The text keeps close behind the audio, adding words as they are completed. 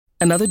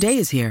Another day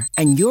is here,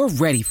 and you're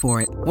ready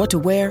for it. What to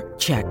wear?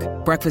 Check.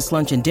 Breakfast,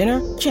 lunch, and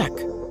dinner? Check.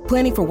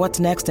 Planning for what's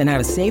next and how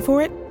to save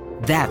for it?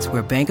 That's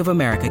where Bank of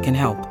America can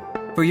help.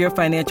 For your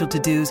financial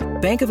to-dos,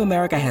 Bank of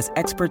America has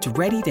experts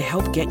ready to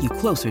help get you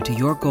closer to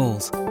your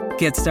goals.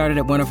 Get started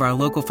at one of our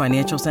local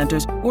financial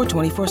centers or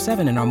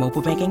 24/7 in our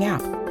mobile banking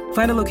app.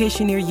 Find a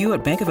location near you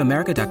at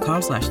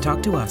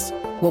bankofamerica.com/talktous.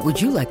 What would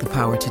you like the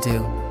power to do?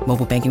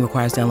 Mobile banking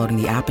requires downloading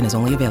the app and is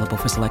only available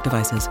for select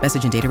devices.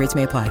 Message and data rates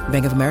may apply.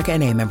 Bank of America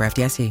N.A., member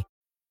FDIC.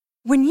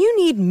 When you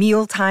need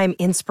mealtime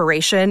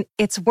inspiration,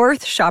 it's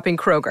worth shopping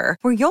Kroger,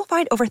 where you'll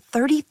find over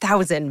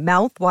 30,000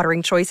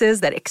 mouth-watering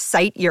choices that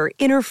excite your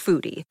inner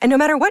foodie. And no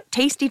matter what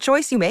tasty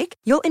choice you make,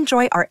 you'll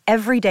enjoy our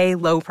everyday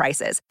low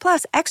prices,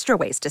 plus extra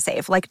ways to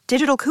save, like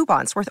digital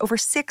coupons worth over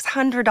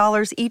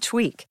 $600 each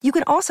week. You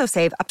can also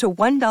save up to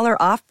 $1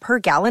 off per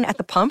gallon at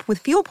the pump with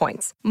fuel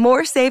points.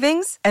 More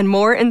savings and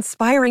more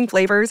inspiring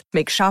flavors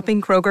make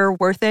shopping Kroger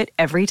worth it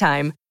every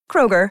time.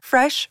 Kroger,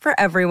 fresh for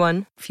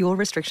everyone. Fuel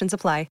restrictions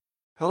apply.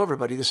 Hello,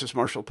 everybody. This is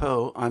Marshall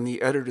Poe. I'm the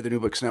editor of the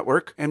New Books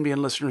Network.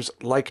 NBN listeners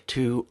like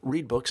to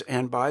read books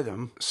and buy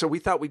them. So we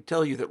thought we'd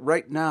tell you that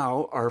right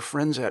now, our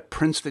friends at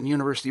Princeton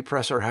University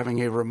Press are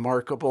having a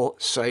remarkable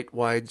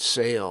site-wide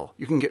sale.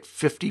 You can get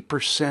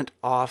 50%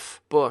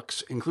 off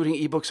books, including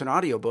ebooks and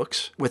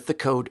audiobooks, with the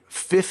code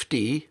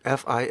 50,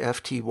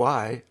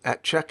 F-I-F-T-Y,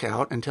 at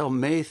checkout until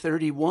May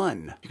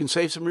 31. You can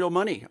save some real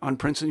money on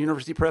Princeton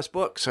University Press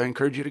books. I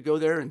encourage you to go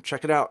there and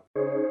check it out.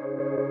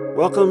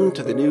 Welcome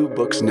to the New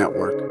Books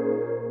Network.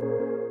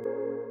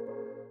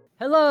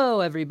 Hello,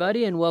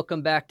 everybody, and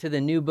welcome back to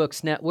the New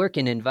Books Network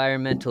in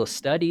Environmental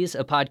Studies,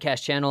 a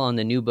podcast channel on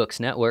the New Books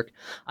Network.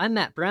 I'm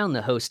Matt Brown,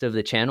 the host of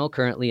the channel,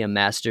 currently a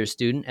master's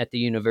student at the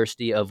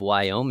University of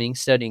Wyoming,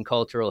 studying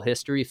cultural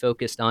history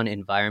focused on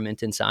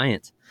environment and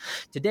science.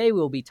 Today,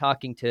 we'll be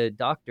talking to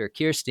Dr.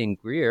 Kirsten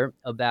Greer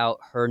about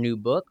her new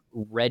book,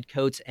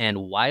 Redcoats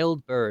and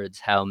Wild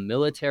Birds: How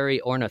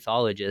Military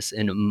Ornithologists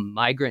and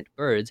Migrant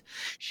Birds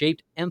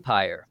Shaped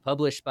Empire,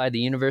 published by the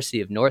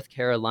University of North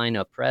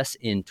Carolina Press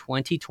in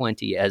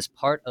 2020 as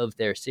part of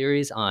their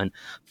series on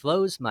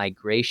flows,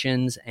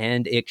 migrations,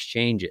 and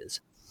exchanges.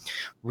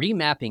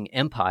 Remapping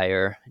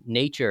empire,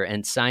 nature,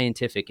 and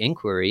scientific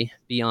inquiry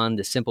beyond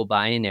the simple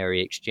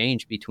binary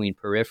exchange between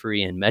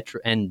periphery and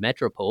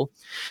metropole,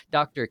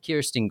 Dr.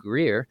 Kirsten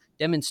Greer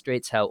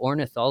demonstrates how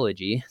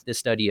ornithology, the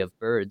study of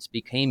birds,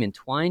 became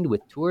entwined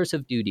with tours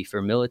of duty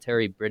for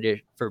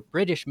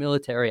British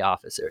military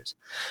officers.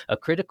 A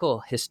critical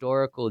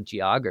historical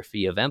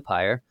geography of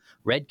empire,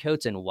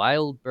 Redcoats and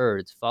Wild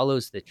Birds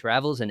follows the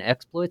travels and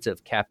exploits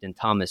of Captain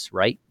Thomas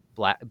Wright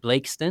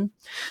Blakeston,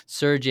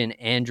 Surgeon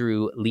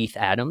Andrew Leith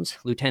Adams,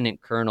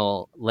 Lieutenant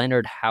Colonel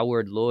Leonard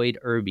Howard Lloyd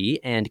Irby,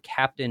 and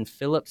Captain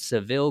Philip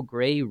Saville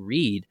Gray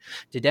Reed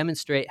to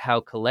demonstrate how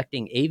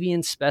collecting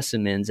avian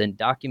specimens and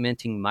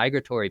documenting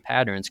migratory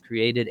patterns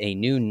created a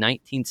new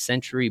 19th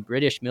century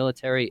British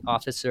military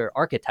officer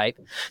archetype,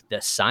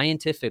 the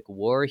scientific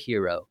war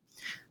hero.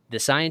 The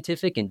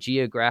scientific and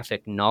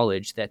geographic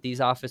knowledge that these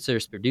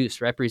officers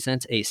produce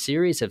represents a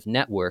series of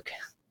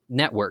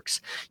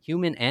networks,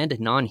 human and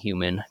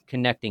non-human,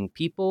 connecting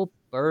people,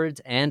 birds,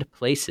 and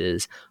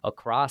places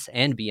across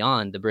and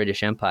beyond the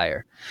British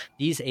Empire.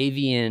 These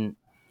avian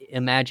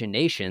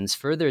imaginations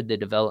furthered the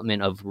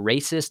development of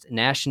racist,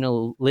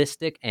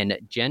 nationalistic, and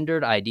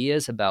gendered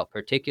ideas about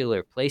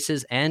particular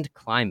places and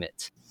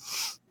climates.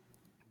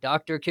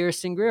 Dr.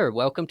 Kirsten Greer,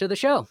 welcome to the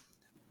show.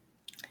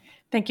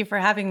 Thank you for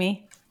having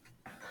me.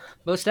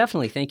 Most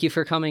definitely. Thank you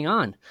for coming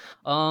on.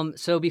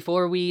 So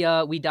before we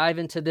dive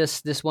into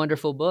this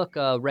wonderful book,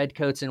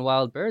 Redcoats and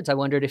Wild Birds, I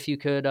wondered if you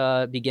could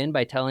begin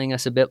by telling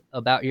us a bit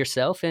about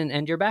yourself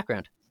and your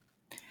background.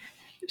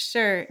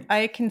 Sure.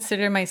 I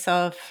consider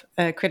myself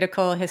a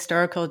critical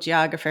historical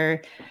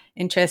geographer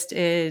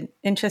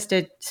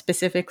interested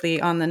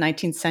specifically on the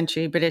 19th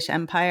century British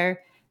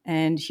Empire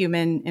and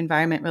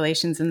human-environment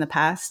relations in the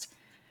past.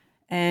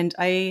 And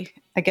I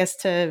guess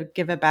to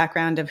give a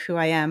background of who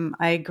I am,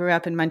 I grew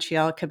up in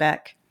Montreal,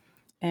 Quebec,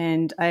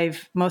 and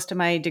most of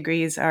my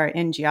degrees are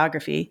in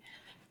geography.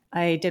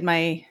 I did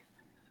my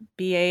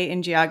BA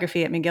in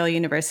geography at McGill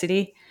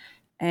University.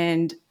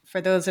 And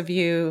for those of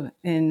you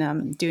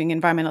in doing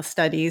environmental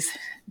studies,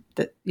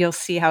 you'll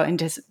see how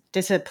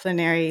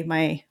interdisciplinary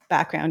my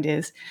background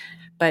is.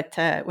 But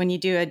when you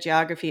do a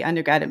geography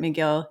undergrad at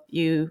McGill,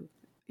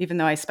 even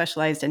though I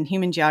specialized in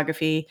human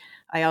geography,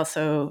 I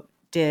also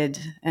did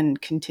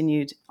and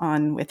continued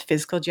on with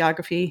physical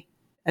geography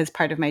as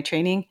part of my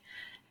training.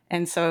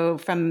 And so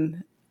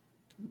from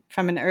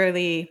an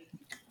early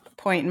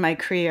point in my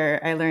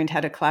career, I learned how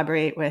to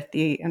collaborate with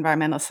the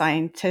environmental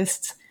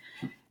scientists.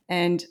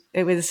 And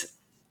it was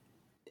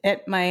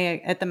at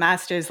the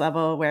master's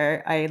level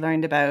where I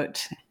learned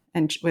about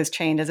and was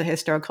trained as a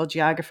historical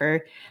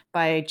geographer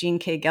by Jean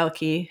K.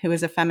 Gehlke, who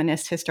was a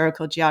feminist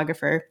historical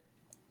geographer.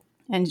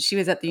 And she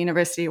was at the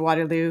University of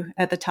Waterloo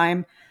at the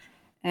time.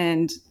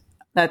 And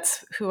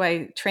that's who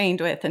I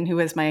trained with and who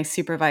was my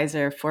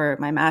supervisor for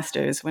my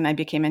master's when I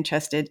became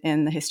interested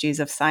in the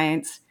histories of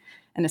science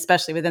and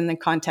especially within the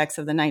context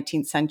of the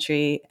 19th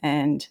century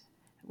and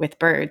with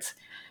birds.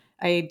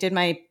 I did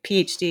my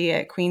PhD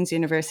at Queen's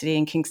University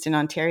in Kingston,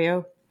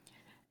 Ontario,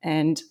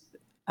 and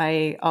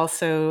I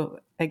also,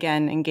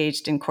 again,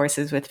 engaged in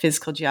courses with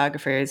physical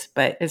geographers,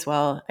 but as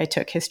well, I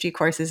took history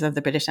courses of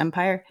the British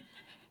Empire.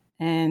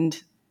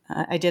 And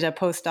I did a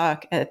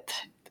postdoc at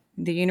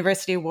the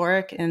University of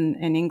Warwick in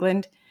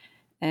England,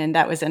 and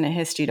that was in a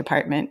history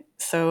department.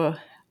 So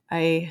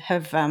I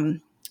have,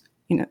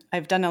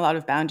 I've done a lot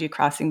of boundary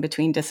crossing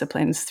between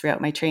disciplines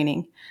throughout my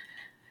training.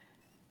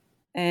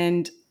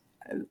 And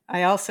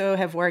I also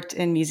have worked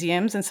in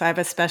museums, and so I have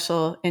a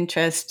special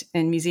interest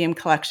in museum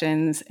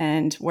collections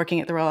and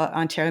working at the Royal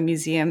Ontario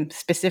Museum,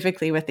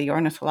 specifically with the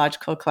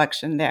ornithological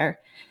collection there,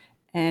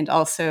 and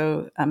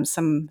also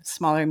some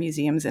smaller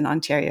museums in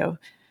Ontario.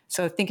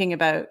 So thinking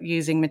about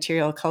using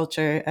material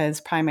culture as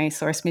primary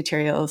source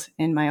materials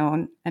in my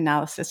own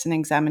analysis and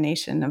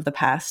examination of the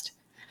past.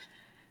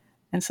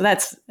 And so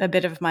that's a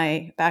bit of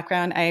my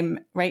background. I'm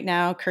right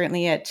now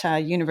currently at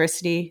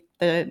university,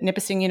 the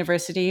Nipissing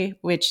University,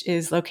 which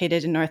is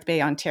located in North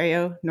Bay,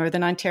 Ontario,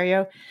 Northern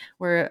Ontario.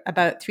 We're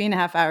about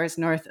 3.5 hours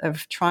north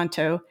of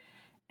Toronto,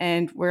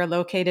 and we're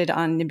located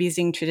on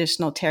Nipissing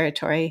traditional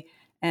territory,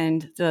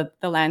 and the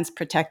land's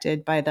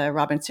protected by the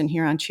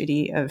Robinson-Huron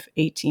Treaty of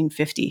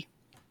 1850.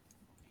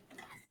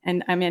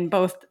 And I'm in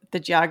both the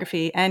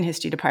geography and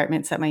history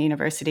departments at my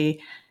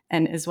university.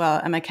 And as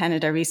well, I'm a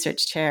Canada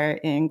Research Chair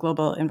in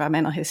Global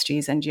Environmental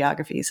Histories and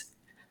Geographies.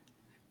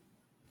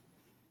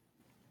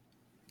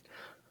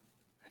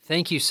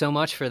 Thank you so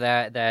much for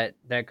that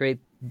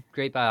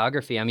great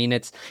biography. I mean,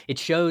 it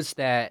shows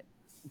that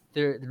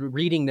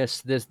reading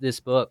this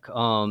book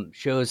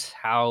shows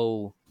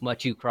how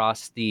much you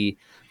cross the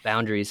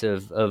boundaries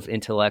of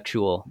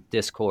intellectual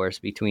discourse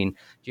between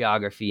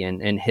geography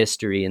and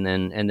history, and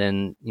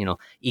then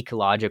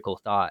ecological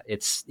thought.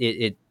 It's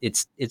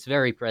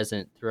very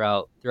present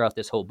throughout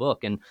this whole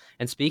book. And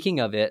speaking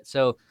of it,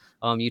 so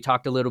you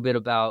talked a little bit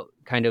about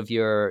kind of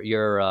your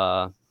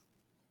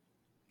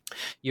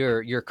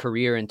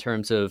career in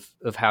terms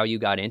of how you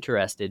got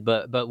interested,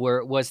 but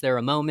was there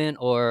a moment,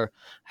 or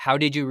how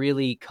did you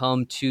really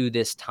come to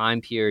this time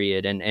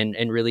period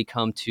and really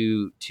come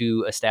to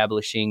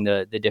establishing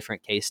the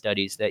different case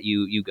studies that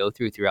you go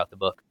throughout the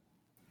book?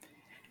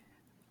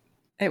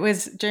 It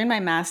was during my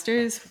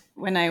master's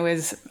when I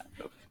was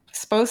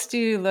supposed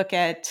to look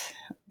at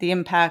the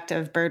impact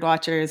of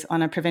birdwatchers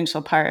on a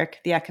provincial park,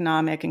 the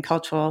economic and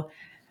cultural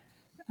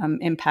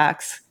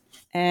impacts.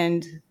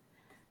 And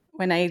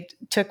when I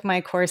took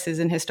my courses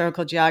in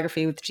historical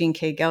geography with Jean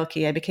K.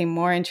 Gelke, I became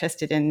more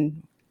interested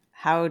in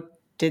how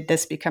did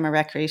this become a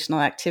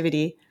recreational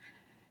activity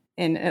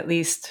in at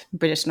least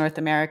British North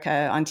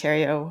America,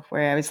 Ontario,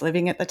 where I was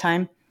living at the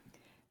time.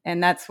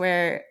 And that's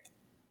where,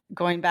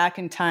 going back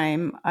in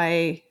time,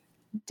 I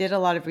did a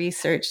lot of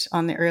research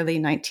on the early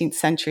 19th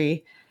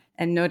century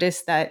and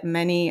noticed that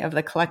many of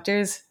the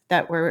collectors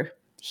that were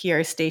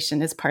here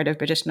stationed as part of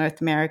British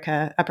North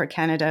America, Upper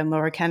Canada and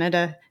Lower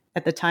Canada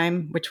at the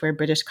time, which were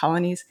British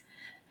colonies,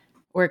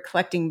 were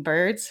collecting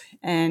birds.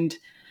 And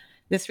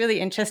this really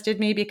interested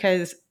me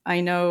because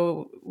I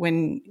know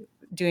when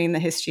doing the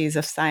histories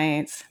of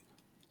science,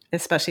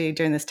 especially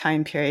during this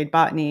time period,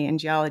 botany and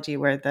geology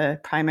were the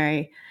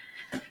primary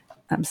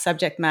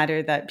subject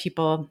matter that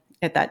people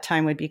at that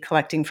time would be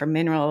collecting for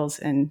minerals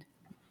and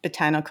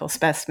botanical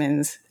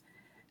specimens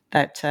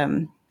that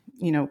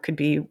could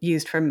be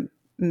used for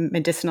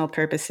medicinal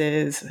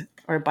purposes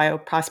or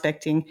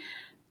bioprospecting.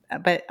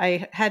 But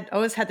I had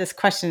always had this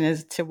question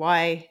as to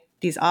why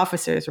these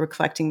officers were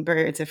collecting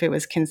birds if it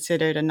was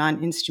considered a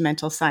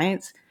non-instrumental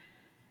science.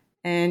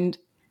 And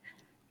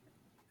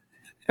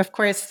of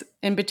course,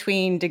 in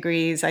between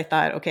degrees, I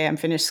thought, okay, I'm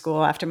finished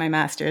school after my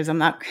master's. I'm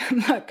not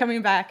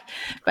coming back.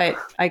 But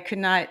I could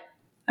not,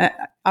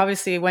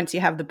 obviously, once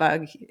you have the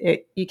bug,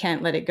 you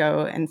can't let it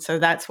go. And so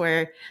that's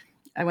where,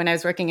 when I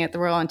was working at the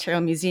Royal Ontario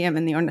Museum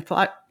in the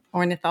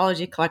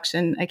ornithology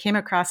collection, I came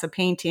across a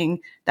painting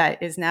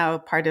that is now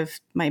part of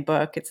my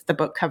book. It's the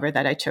book cover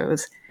that I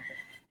chose.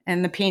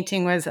 And the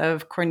painting was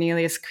of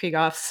Cornelius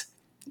Krieghoff's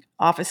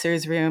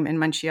officer's room in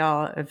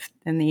Montreal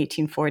in the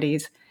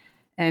 1840s.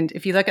 And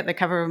if you look at the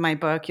cover of my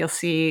book, you'll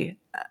see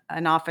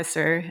an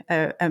officer,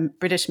 a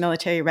British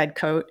military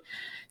redcoat,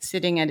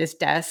 sitting at his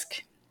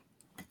desk.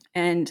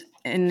 And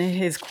in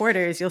his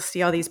quarters, you'll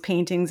see all these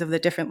paintings of the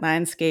different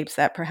landscapes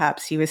that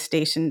perhaps he was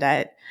stationed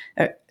at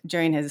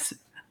during his,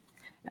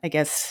 I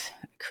guess,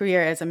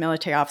 career as a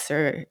military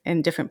officer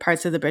in different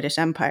parts of the British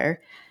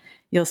Empire.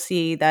 You'll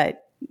see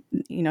that,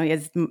 he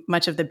has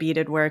much of the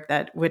beaded work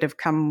that would have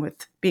come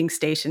with being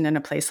stationed in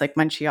a place like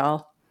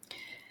Montreal,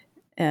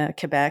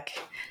 Quebec.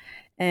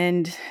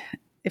 And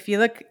if you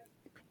look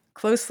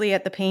closely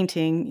at the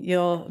painting,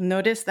 you'll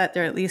notice that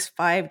there are at least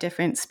 5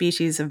 different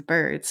species of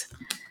birds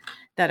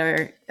that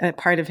are a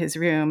part of his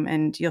room.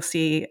 And you'll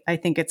see, I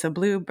think it's a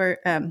blue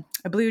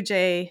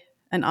jay,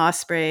 an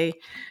osprey.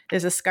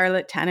 There's a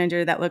scarlet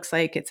tanager that looks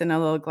like it's in a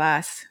little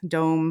glass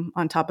dome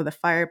on top of the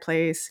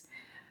fireplace.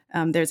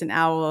 There's an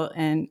owl,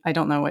 and I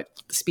don't know what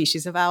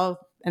species of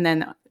owl And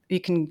then you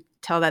can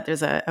tell that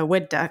there's a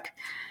wood duck.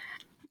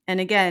 And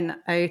again,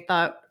 I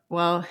thought,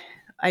 well,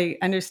 I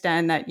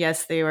understand that,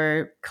 yes, they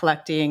were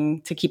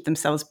collecting to keep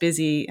themselves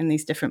busy in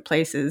these different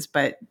places,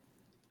 but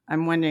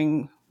I'm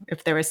wondering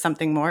if there was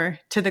something more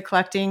to the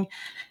collecting.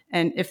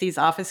 And if these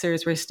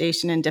officers were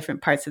stationed in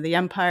different parts of the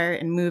empire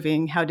and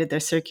moving, how did their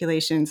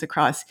circulations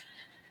across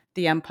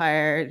the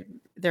empire,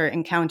 their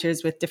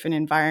encounters with different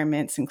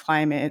environments and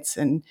climates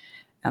and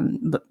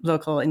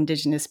local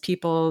indigenous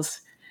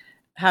peoples,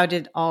 how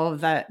did all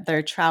of that,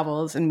 their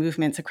travels and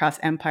movements across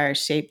empire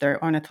shape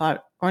their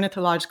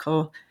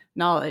ornithological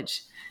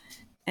knowledge?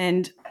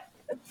 And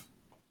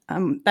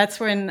that's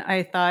when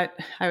I thought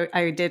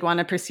I did want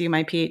to pursue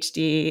my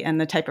PhD and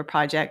the type of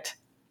project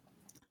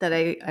that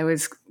I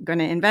was going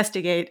to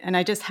investigate. And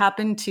I just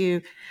happened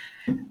to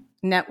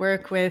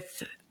network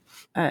with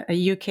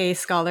a UK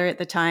scholar at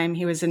the time.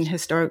 He was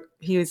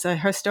a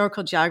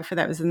historical geographer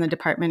that was in the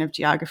Department of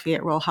Geography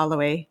at Royal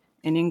Holloway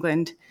in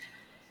England,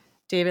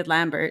 David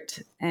Lambert.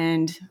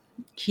 And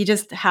he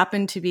just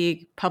happened to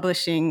be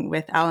publishing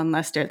with Alan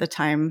Lester at the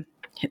time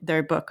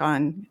their book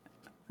on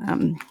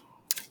the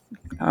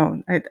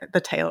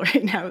title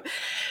right now,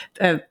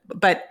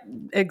 but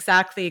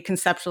exactly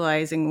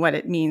conceptualizing what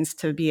it means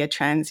to be a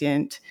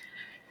transient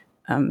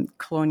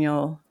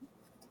colonial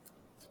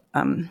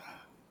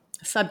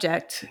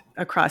subject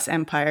across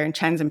empire and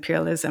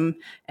trans-imperialism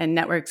and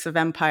networks of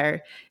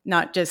empire,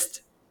 not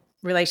just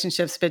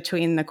relationships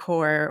between the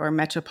core or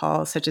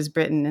metropole, such as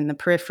Britain, and the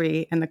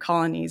periphery and the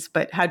colonies,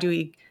 but how do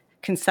we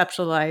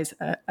conceptualize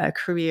a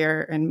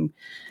career and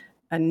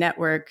a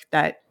network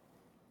that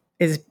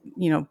is,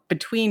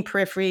 between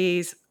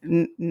peripheries,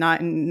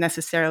 not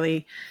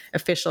necessarily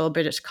official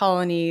British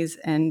colonies,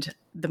 and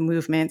the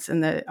movements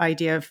and the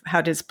idea of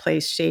how does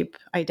place shape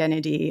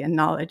identity and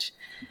knowledge.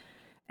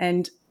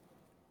 And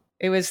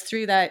it was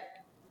through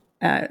that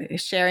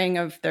sharing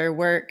of their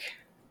work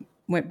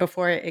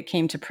before it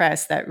came to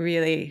press that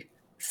really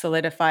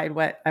solidified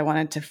what I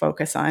wanted to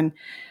focus on.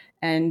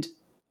 And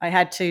I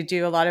had to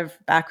do a lot of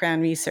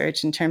background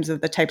research in terms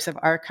of the types of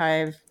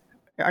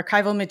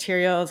archival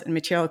materials and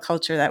material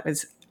culture that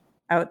was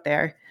out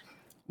there,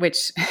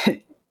 which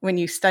when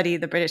you study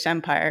the British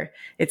Empire,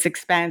 it's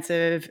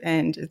expansive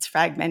and it's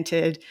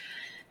fragmented.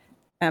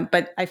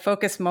 But I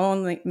focused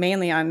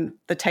mainly on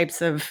the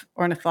types of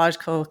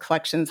ornithological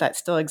collections that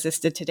still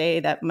existed today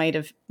that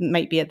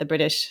might be at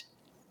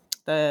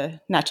the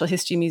Natural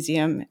History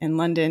Museum in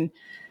London,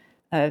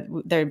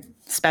 their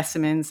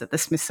specimens at the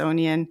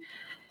Smithsonian,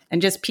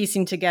 and just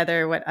piecing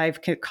together what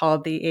I've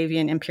called the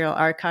Avian Imperial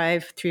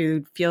Archive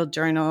through field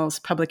journals,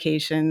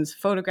 publications,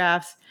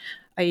 photographs.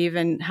 I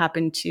even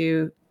happened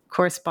to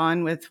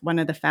correspond with one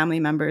of the family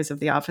members of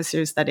the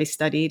officers that I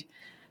studied,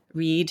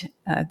 Reed.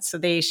 So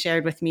they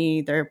shared with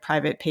me their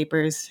private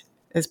papers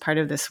as part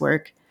of this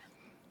work.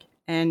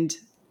 And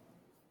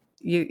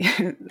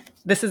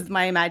this is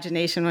my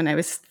imagination when I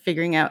was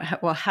figuring out,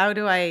 how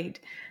do I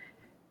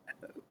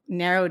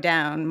narrow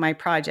down my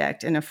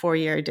project in a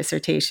 4-year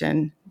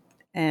dissertation?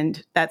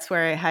 And that's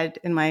where I had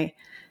in my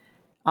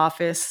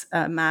office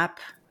a map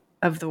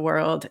of the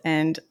world.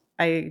 And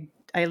I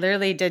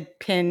literally did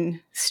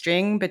pin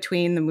string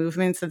between the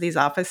movements of these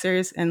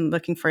officers and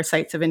looking for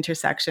sites of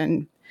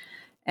intersection.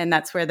 And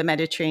that's where the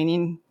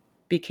Mediterranean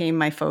became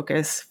my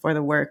focus for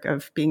the work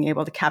of being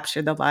able to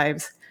capture the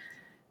lives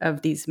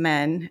of these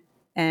men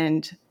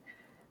and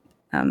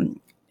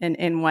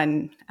in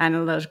one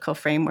analytical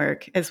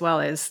framework, as well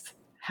as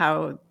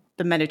how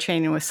the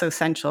Mediterranean was so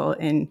central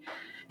in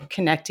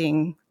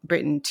connecting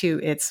Britain to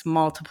its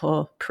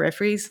multiple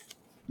peripheries.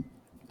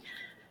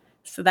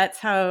 So that's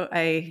how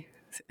I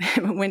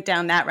went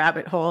down that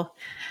rabbit hole.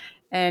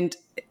 And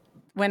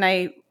when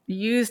I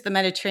used the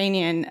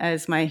Mediterranean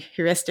as my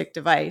heuristic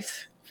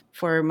device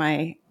for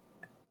my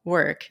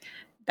work,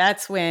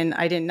 that's when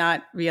I did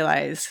not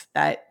realize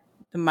that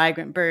the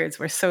migrant birds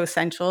were so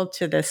central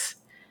to this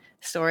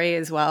story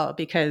as well,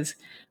 because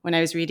when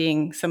I was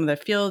reading some of the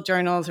field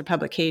journals or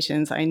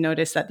publications, I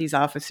noticed that these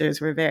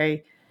officers were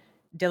very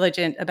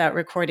diligent about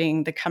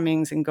recording the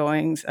comings and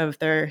goings of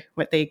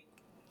what they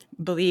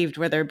believed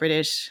were their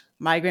British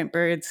migrant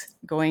birds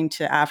going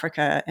to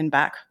Africa and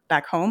back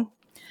home.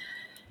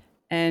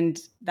 And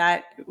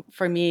that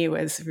for me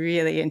was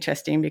really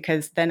interesting,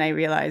 because then I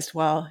realized,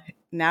 well,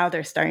 now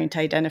they're starting to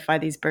identify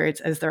these birds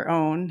as their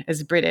own,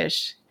 as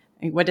British.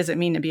 And what does it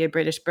mean to be a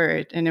British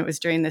bird? And it was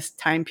during this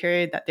time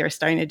period that they were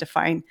starting to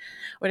define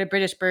what a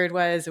British bird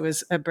was. It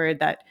was a bird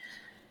that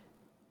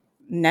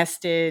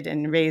nested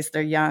and raised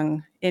their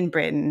young in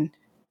Britain,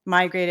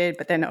 migrated,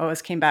 but then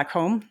always came back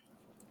home.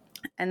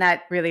 And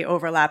that really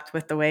overlapped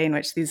with the way in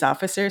which these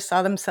officers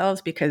saw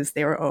themselves, because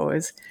they were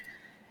always,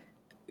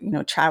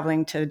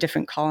 traveling to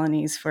different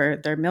colonies for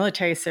their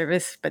military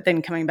service, but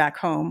then coming back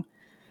home.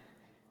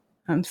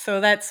 So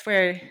that's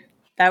where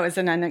that was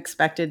an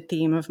unexpected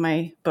theme of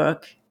my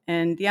book.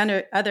 And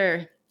the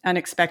other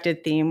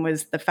unexpected theme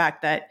was the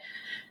fact that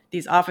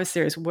these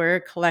officers were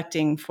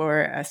collecting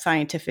for a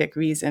scientific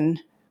reason,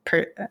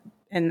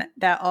 and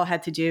that all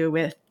had to do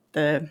with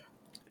the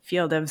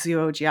field of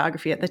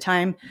zoogeography at the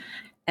time,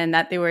 and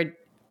that they were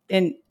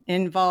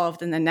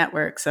involved in the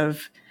networks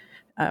of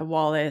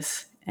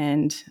Wallace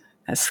and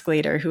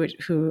Sclater,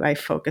 who I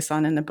focus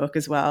on in the book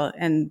as well.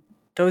 And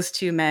those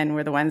two men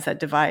were the ones that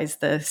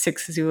devised the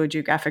 6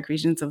 zoogeographic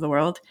regions of the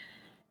world.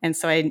 And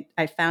so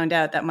I found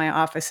out that my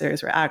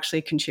officers were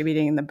actually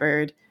contributing the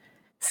bird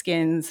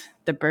skins,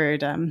 the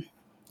bird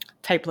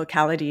type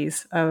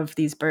localities of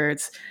these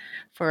birds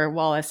for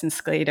Wallace and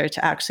Sclater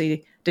to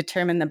actually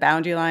determine the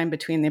boundary line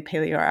between the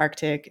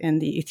Paleoarctic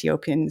and the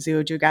Ethiopian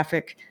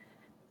zoogeographic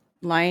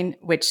line,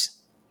 which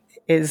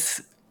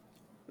is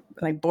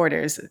like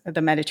borders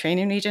the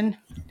Mediterranean region.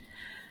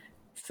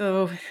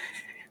 So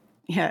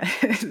yeah,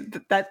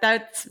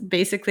 that's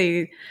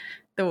basically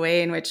the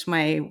way in which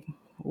my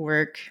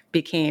work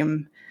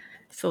became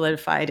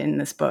solidified in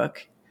this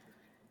book.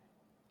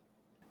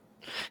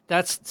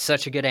 That's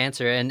such a good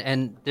answer,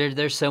 and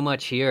there's so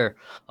much here.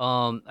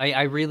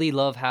 I really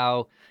love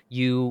how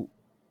you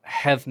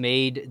have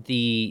made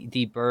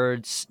the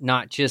birds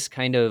not just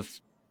kind of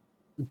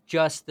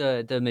just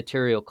the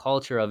material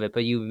culture of it,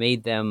 but you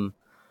made them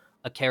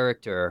a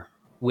character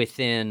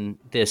within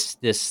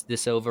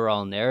this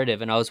overall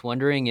narrative. And I was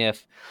wondering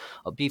if,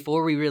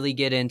 before we really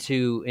get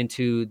into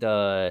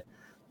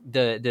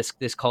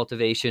this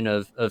cultivation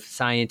of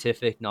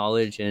scientific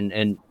knowledge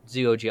and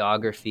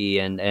zoogeography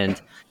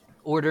and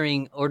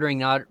ordering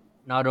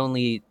not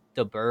only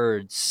the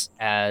birds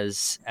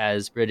as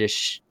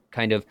British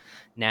kind of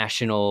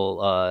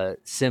national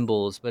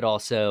symbols, but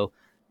also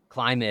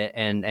climate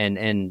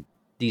and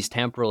these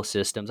temporal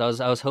systems. I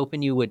was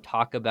hoping you would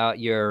talk about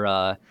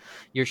your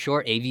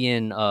short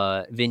avian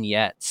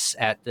vignettes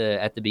at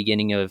the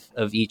beginning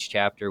of each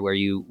chapter, where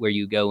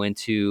you go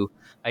into,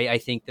 I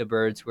think the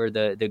birds were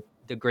the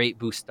great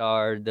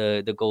bustard,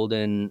 the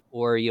golden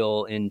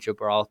oriole in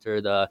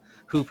Gibraltar, the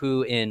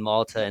hoopoe in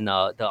Malta, and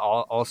the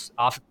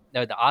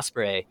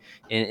osprey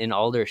in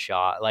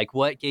Aldershot. Like,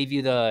 what gave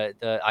you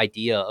the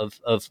idea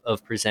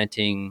of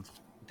presenting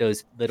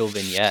those little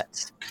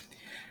vignettes?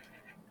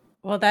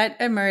 Well, that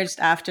emerged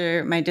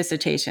after my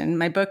dissertation.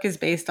 My book is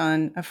based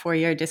on a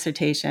 4-year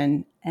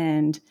dissertation,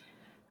 and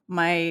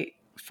my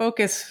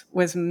focus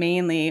was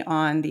mainly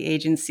on the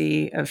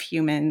agency of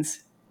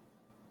humans.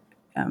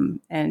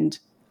 And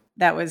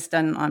that was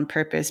done on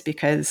purpose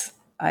because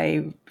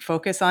I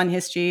focus on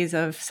histories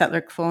of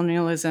settler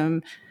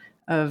colonialism,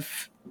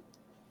 of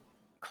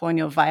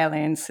colonial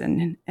violence,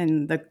 and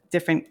the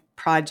different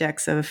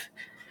projects of,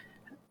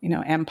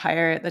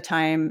 empire at the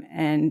time.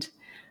 And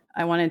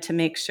I wanted to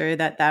make sure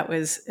that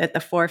was at the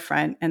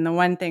forefront. And the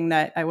one thing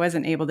that I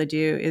wasn't able to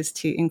do is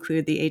to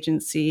include the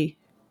agency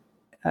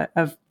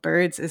of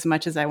birds as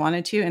much as I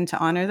wanted to, and to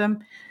honor them.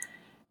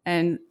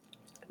 And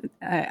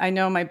I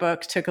know my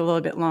book took a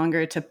little bit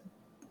longer to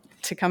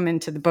come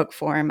into the book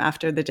form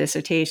after the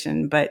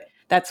dissertation, but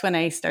that's when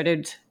I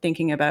started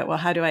thinking about, well,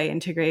 how do I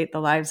integrate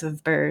the lives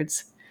of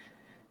birds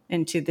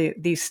into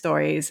these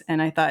stories?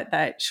 And I thought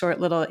that short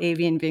little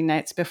avian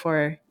vignettes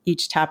before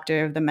each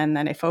chapter of the men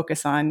that I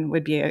focus on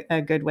would be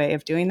a good way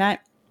of doing that.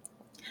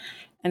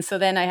 And so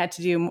then I had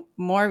to do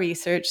more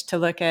research to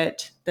look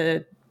at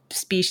the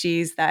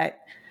species that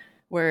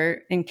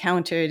were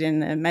encountered in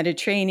the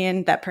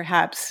Mediterranean, that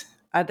perhaps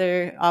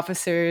other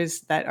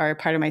officers that are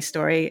part of my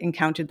story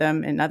encountered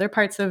them in other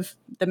parts of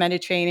the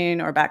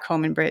Mediterranean or back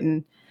home in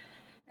Britain.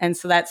 And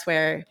so that's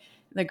where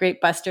the great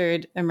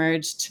bustard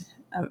emerged,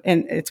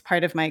 and it's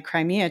part of my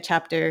Crimea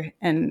chapter.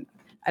 And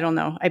I don't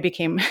know, I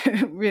became,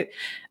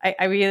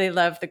 I really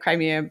love the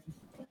Crimea,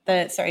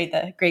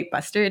 the great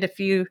bustard.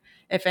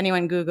 If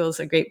anyone Googles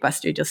a great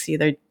bustard, you'll see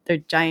they're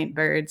giant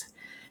birds.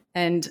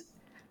 And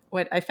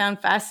what I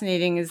found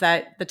fascinating is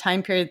that the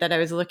time period that I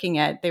was looking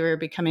at, they were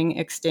becoming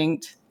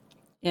extinct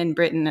in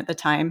Britain at the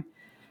time,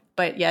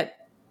 but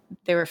yet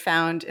they were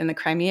found in the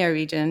Crimea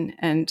region,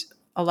 and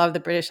a lot of the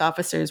British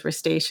officers were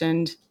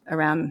stationed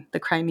around the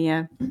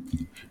Crimea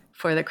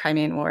for the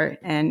Crimean War,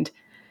 and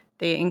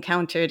they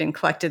encountered and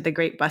collected the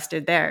great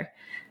bustard there.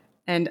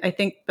 And I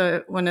think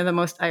one of the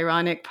most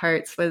ironic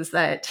parts was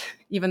that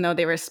even though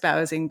they were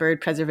espousing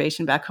bird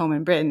preservation back home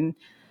in Britain,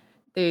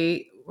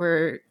 they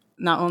were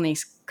not only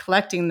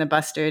collecting the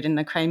bustard in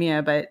the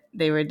Crimea, but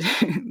they would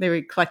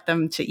collect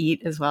them to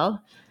eat as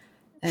well.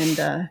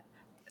 And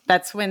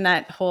that's when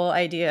that whole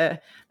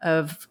idea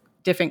of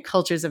different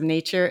cultures of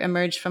nature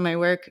emerged from my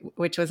work,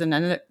 which was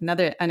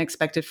another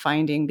unexpected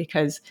finding,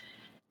 because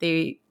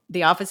the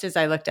officers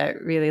I looked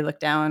at really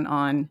looked down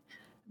on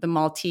the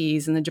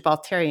Maltese and the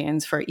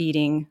Gibraltarians for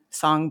eating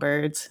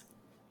songbirds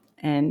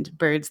and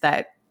birds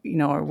that,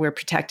 were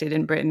protected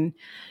in Britain.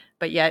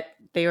 But yet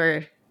they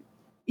were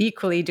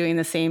equally doing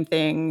the same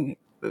thing,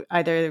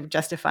 either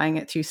justifying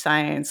it through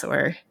science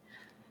or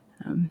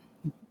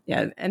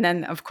and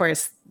then of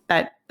course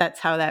that's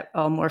how that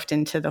all morphed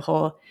into the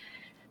whole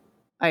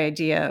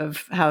idea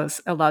of how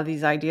a lot of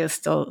these ideas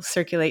still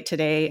circulate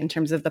today in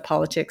terms of the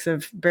politics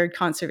of bird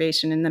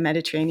conservation in the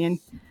Mediterranean.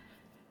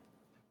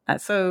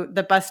 So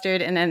the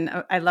bustard, and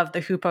then I love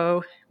the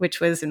hoopoe, which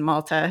was in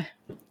Malta.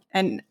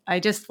 And I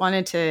just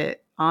wanted to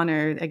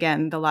honor,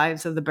 again, the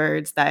lives of the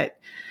birds that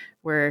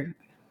were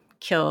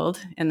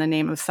killed in the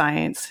name of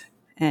science,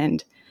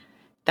 and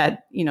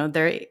that,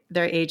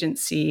 their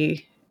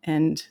agency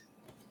and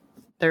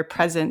their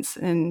presence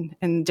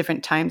in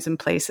different times and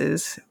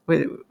places,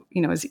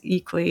 is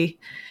equally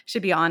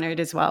should be honored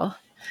as well.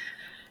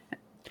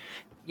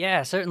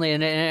 Yeah, certainly.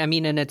 And I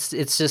mean, and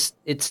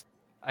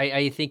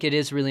I think it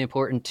is really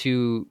important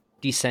to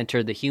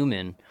decenter the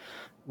human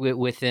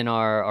within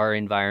our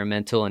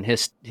environmental and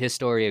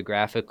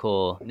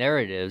historiographical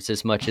narratives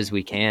as much as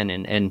we can.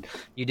 And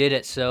you did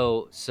it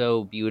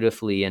so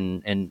beautifully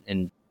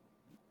and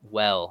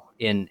well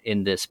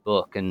in this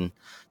book. And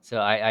so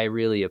I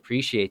really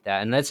appreciate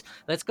that. And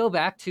let's go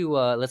back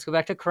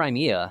to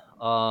Crimea,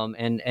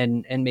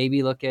 and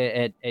maybe look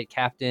at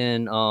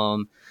Captain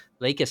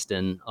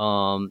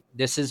Blakiston.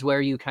 This is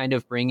where you kind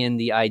of bring in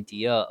the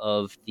idea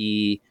of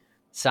the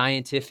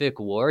scientific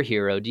war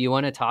hero. Do you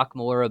want to talk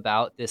more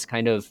about this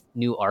kind of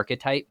new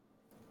archetype?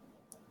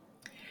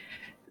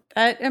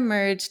 That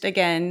emerged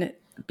again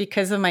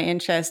because of my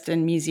interest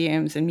in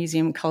museums and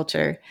museum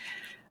culture.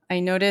 I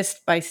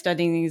noticed by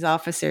studying these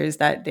officers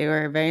that they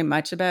were very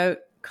much about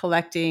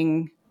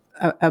collecting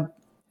a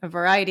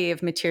variety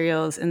of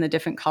materials in the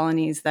different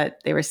colonies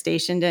that they were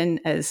stationed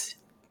in, as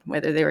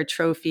whether they were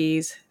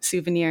trophies,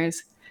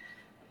 souvenirs.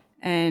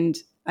 And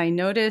I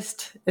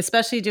noticed,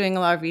 especially doing a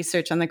lot of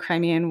research on the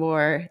Crimean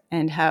War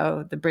and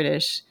how the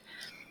British,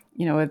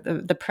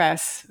 the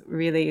press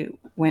really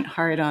went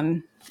hard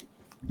on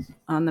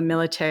the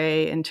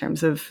military in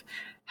terms of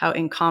how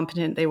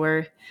incompetent they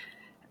were,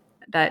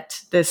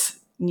 that this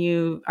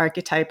new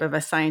archetype of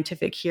a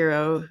scientific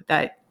hero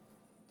that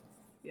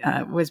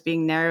was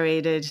being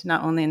narrated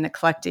not only in the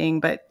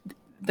collecting, but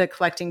the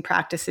collecting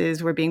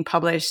practices were being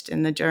published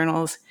in the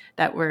journals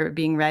that were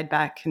being read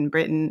back in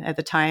Britain at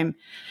the time.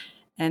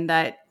 And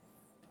that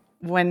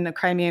when the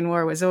Crimean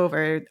War was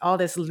over, all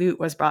this loot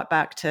was brought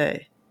back to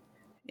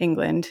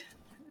England,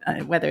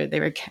 whether they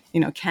were,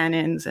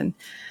 cannons and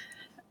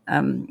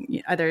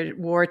other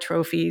war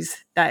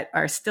trophies that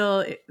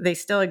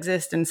still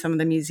exist in some of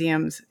the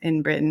museums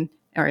in Britain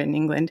or in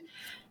England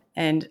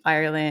and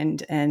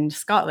Ireland and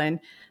Scotland.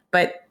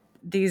 But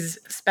these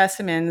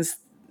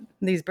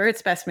bird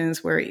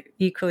specimens were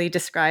equally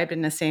described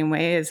in the same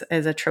way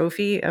as a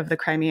trophy of the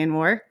Crimean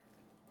War.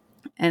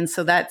 And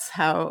so that's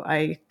how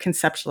I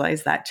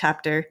conceptualized that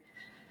chapter,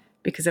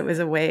 because it was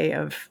a way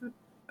of,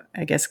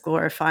 I guess,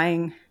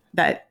 glorifying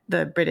that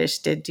the British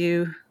did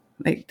do,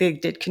 like they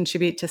did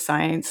contribute to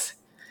science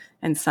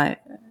and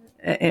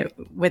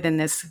within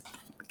this,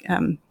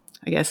 I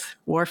guess,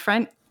 war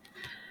front.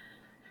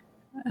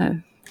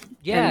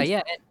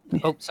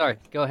 Oh, sorry.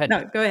 Go ahead.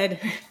 No, go ahead.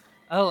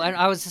 Oh, and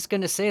I was just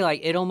going to say,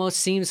 like, it almost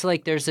seems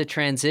like there's a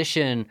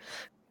transition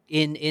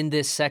in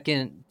this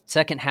second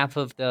half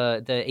of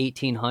the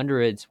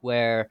 1800s,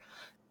 where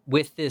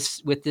with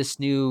this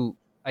new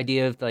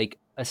idea of like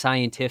a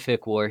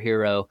scientific war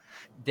hero,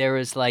 there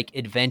is like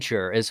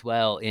adventure as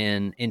well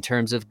in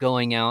terms of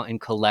going out and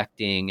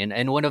collecting.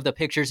 And one of the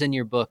pictures in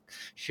your book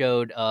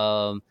showed,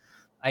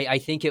 I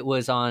think it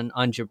was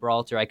on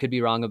Gibraltar. I could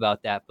be wrong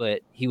about that,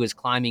 but he was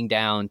climbing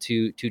down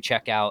to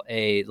check out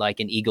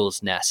an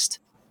eagle's nest.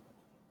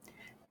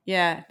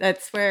 Yeah,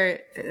 that's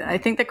where I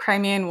think the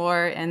Crimean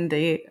War and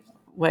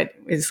what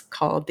is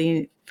called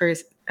the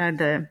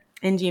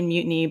Indian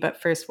Mutiny,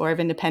 but First War of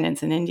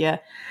Independence in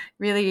India,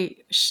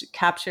 really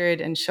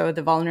captured and showed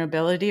the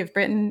vulnerability of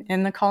Britain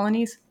in the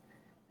colonies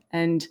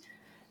and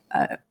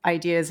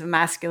ideas of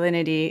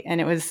masculinity.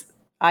 And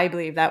I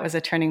believe that was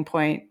a turning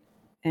point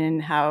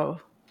in how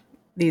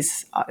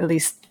these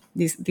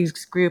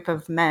group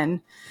of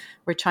men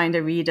were trying to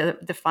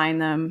redefine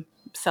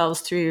themselves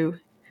through,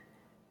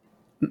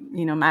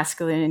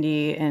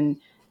 masculinity and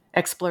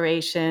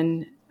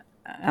exploration,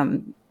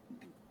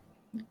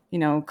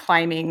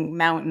 climbing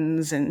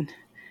mountains and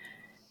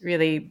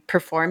really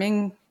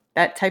performing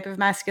that type of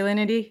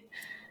masculinity.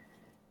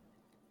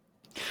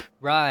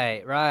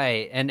 Right.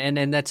 And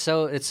it's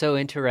so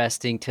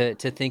interesting to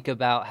think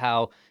about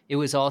how it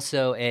was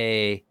also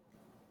a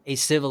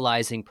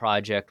civilizing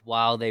project.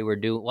 While they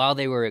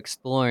were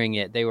exploring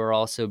it, they were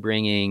also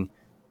bringing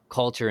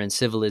culture and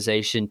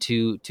civilization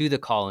to the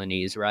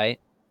colonies, right?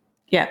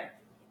 Yeah.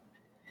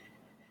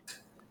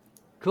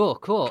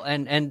 Cool.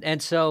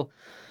 And so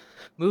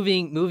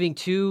moving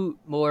to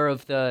more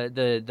of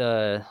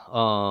the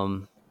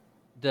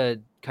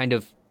kind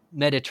of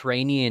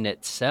Mediterranean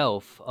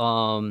itself.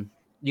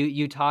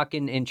 You talk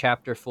in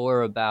chapter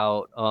 4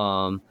 about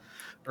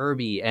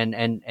Irby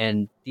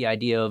and the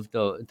idea of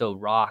the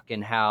rock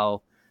and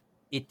how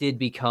it did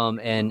become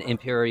an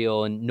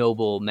imperial and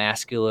noble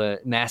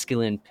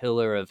masculine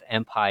pillar of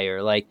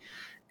empire. Like,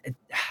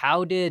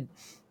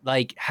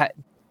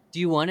 do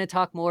you want to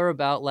talk more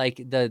about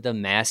like the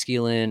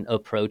masculine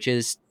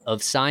approaches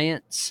of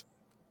science?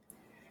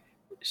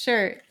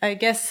 Sure. I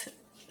guess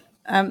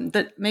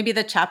maybe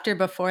the chapter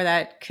before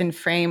that can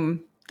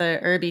frame the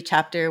Irby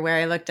chapter, where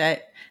I looked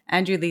at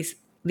Andrew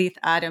Leith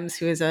Adams,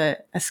 who is a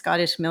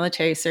Scottish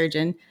military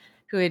surgeon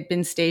who had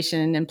been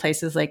stationed in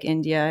places like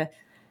India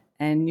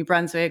and New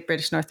Brunswick,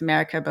 British North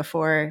America,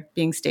 before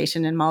being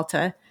stationed in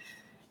Malta.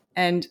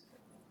 And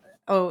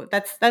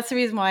that's the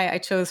reason why I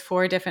chose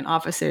 4 different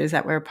officers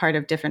that were part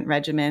of different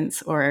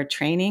regiments or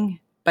training,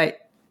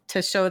 but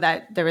to show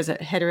that there was a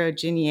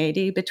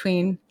heterogeneity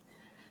between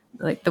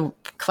like the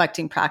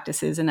collecting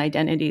practices and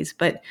identities.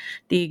 But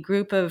the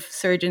group of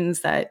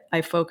surgeons that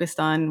I focused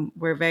on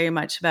were very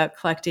much about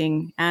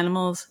collecting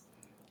animals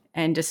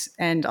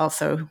and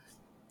also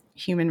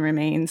human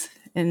remains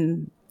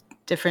in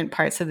different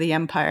parts of the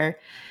empire,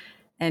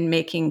 and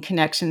making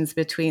connections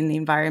between the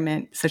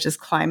environment, such as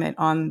climate,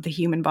 on the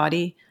human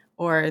body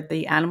or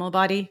the animal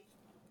body.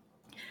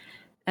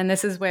 And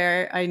this is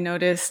where I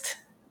noticed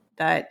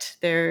that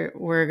there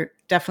were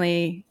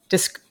definitely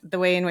the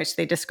way in which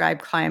they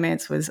described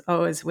climates was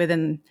always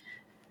within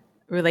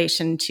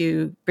relation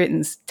to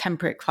Britain's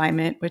temperate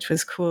climate, which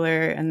was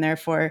cooler, and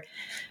therefore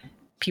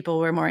people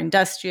were more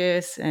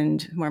industrious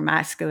and more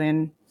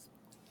masculine,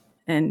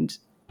 and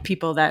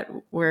people that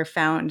were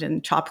found in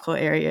tropical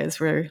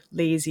areas were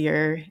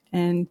lazier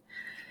and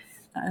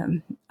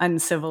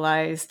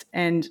uncivilized,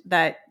 and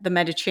that the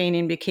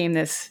Mediterranean became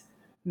this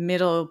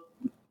middle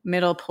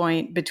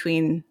point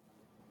between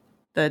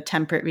the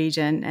temperate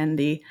region and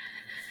the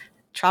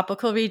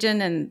tropical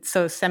region. And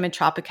so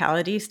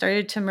semi-tropicality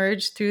started to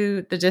merge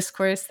through the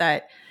discourse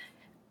that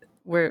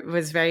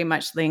was very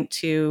much linked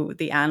to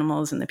the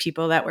animals and the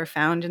people that were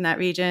found in that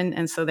region.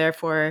 And so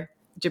therefore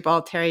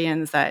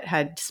Gibraltarians that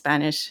had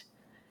Spanish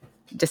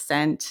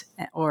descent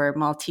or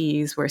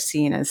Maltese were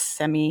seen as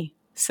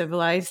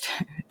semi-civilized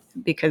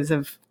because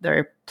of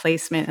their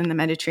placement in the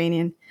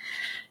Mediterranean.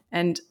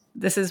 And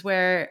this is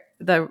where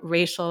the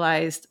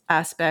racialized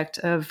aspect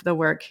of the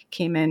work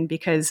came in,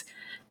 because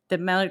the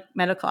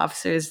medical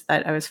officers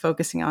that I was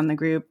focusing on, the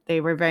group,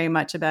 they were very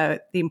much about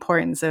the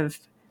importance of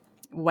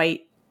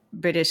white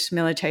British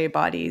military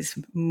bodies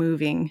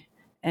moving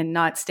and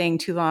not staying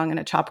too long in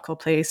a tropical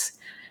place,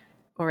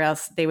 or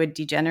else they would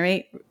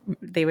degenerate.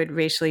 They would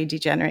racially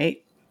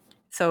degenerate.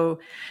 So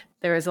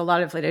there is a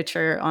lot of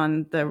literature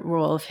on the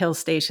role of hill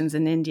stations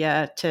in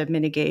India to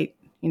mitigate,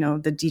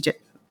 the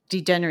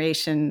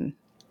degeneration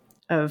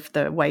of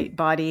the white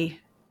body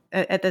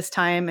at this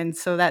time. And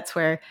so that's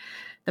where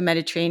the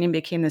Mediterranean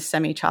became the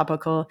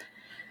semi-tropical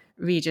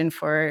region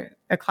for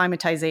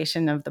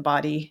acclimatization of the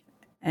body.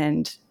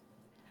 And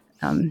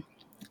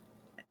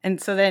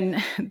so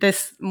then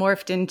this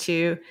morphed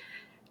into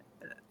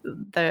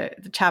the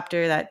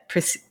chapter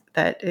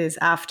that is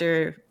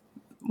after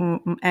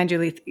Andrew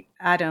Leith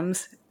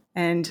Adams.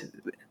 And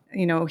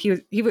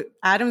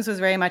Adams was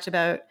very much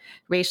about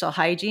racial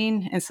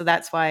hygiene, and so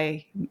that's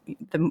why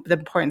the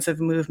importance of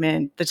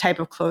movement, the type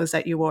of clothes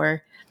that you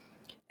wore,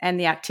 and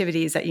the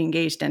activities that you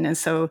engaged in. And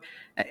so,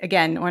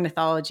 again,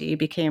 ornithology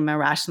became a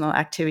rational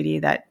activity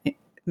that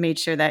made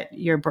sure that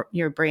you were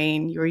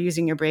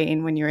using your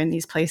brain when you're in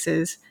these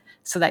places,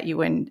 so that you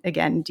wouldn't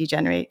again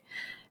degenerate.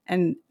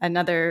 And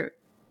another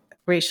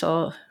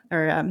racial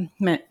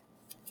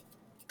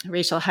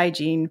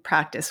hygiene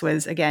practice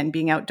was, again,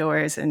 being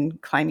outdoors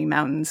and climbing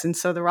mountains. And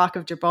so the Rock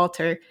of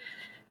Gibraltar,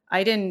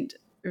 I didn't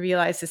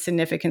realize the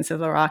significance of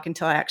the rock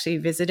until I actually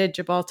visited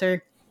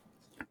Gibraltar,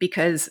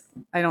 because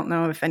I don't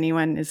know if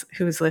anyone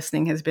who's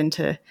listening has been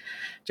to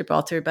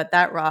Gibraltar, but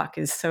that rock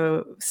is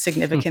so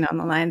significant on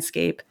the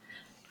landscape.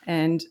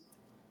 And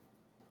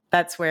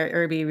that's where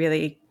Irby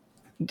really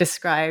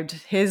described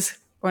his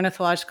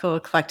ornithological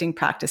collecting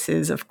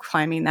practices of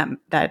climbing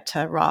that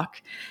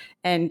rock.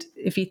 And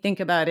if you think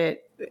about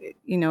it,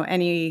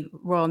 any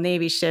Royal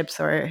Navy ships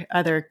or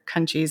other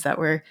countries that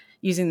were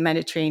using the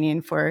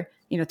Mediterranean for,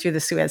 through the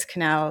Suez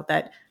Canal,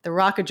 that the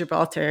Rock of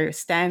Gibraltar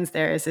stands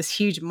there as this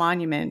huge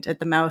monument at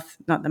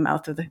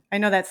I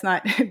know that's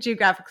not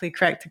geographically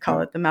correct to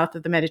call it the mouth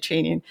of the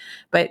Mediterranean,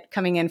 but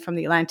coming in from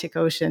the Atlantic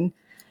Ocean,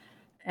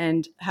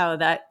 and how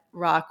that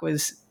rock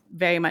was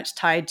very much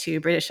tied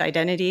to British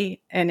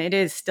identity, and it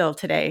is still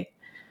today.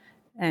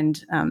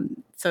 And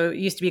so it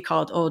used to be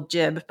called Old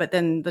Gib, but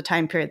then the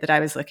time period that I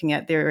was looking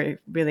at, they were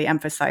really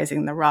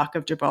emphasizing the Rock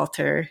of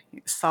Gibraltar,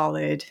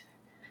 solid,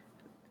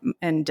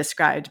 and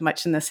described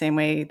much in the same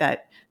way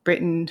that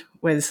Britain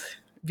was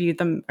viewed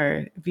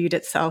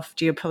itself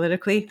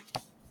geopolitically.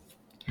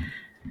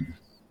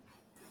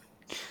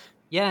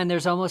 Yeah, and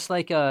there's almost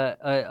like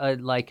a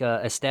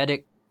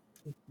aesthetic,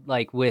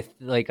 like with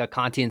like a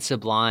Kantian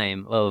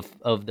sublime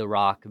of the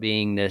rock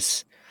being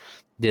this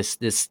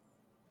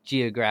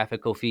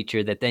geographical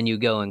feature that then you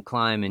go and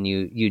climb and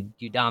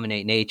you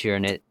dominate nature,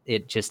 and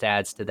it just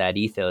adds to that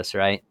ethos,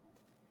 right?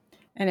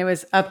 And it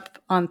was up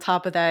on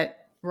top of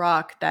that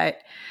rock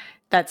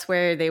that's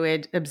where they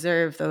would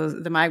observe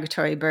the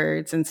migratory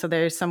birds. And so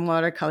there's some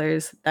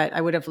watercolors that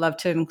I would have loved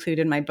to have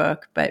included in my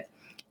book, but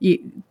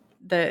the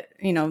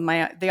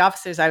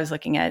officers I was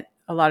looking at,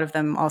 a lot of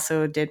them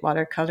also did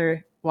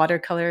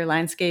watercolor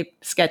landscape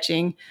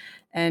sketching.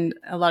 And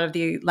a lot of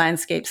the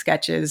landscape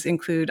sketches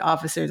include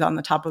officers on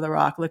the top of the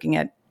rock looking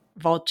at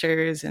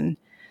vultures and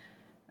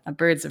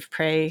birds of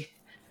prey.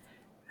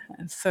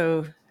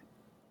 So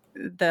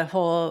the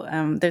whole,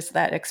 there's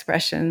that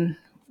expression,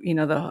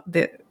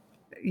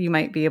 you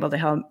might be able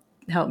to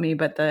help me,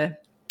 but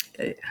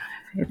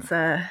it's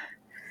the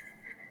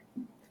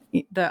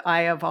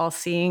eye of all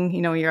seeing.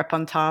 You're up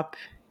on top,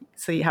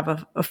 so you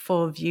have a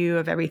full view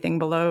of everything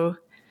below.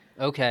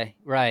 Okay,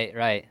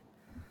 right.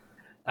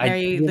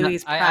 Mary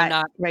Louise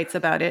Pratt writes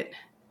about it.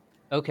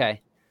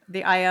 Okay.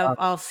 The eye of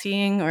all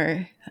seeing,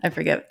 or I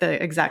forget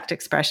the exact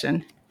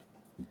expression.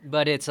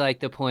 But it's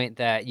like the point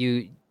that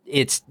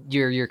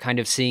you're kind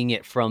of seeing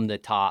it from the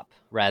top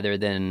rather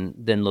than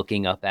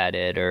looking up at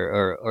it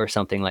or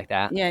something like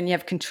that. Yeah, and you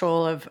have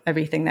control of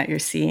everything that you're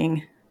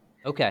seeing.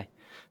 Okay.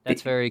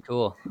 That's very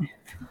cool.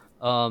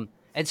 And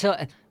so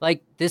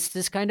like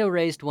this kind of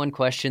raised one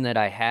question that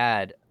I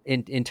had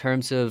in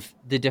terms of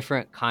the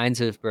different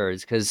kinds of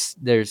birds, because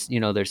there's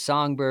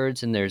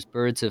songbirds and there's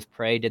birds of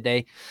prey. Did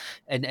they,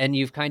 and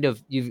you've kind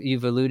of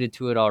you've alluded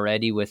to it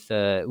already with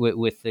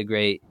the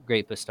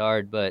great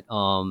bustard, but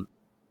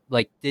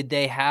like did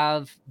they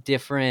have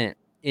different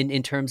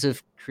in terms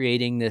of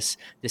creating this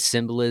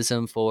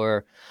symbolism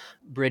for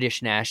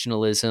British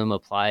nationalism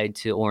applied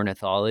to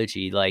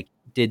ornithology? Like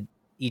did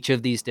each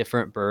of these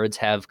different birds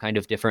have kind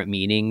of different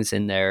meanings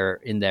in their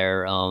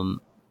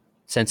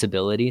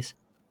sensibilities?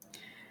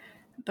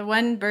 The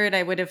one bird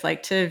I would have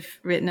liked to have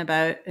written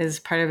about as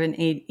part of an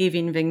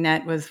avian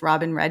vignette was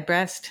robin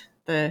redbreast,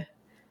 the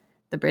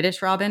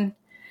British robin,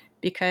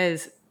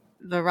 because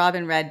the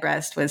robin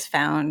redbreast is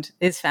found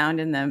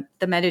in the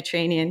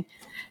Mediterranean,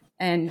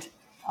 and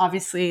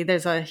obviously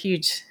there's a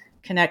huge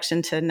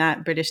connection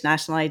to British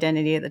national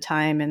identity at the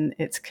time, and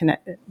it's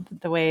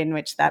the way in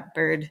which that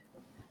bird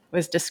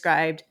was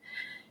described.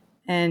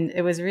 And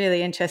it was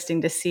really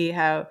interesting to see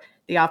how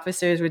the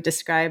officers would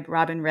describe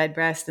robin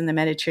redbreast in the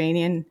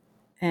Mediterranean,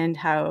 and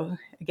how,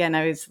 again,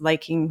 I was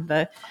liking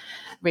the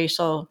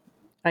racial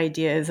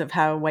ideas of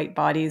how white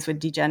bodies would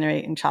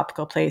degenerate in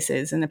tropical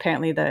places. And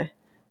apparently the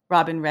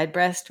robin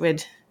redbreast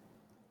would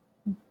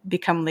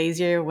become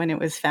lazier when it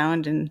was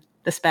found in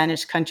the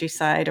Spanish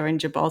countryside or in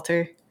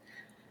Gibraltar.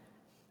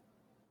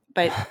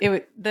 But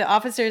the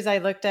officers I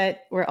looked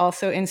at were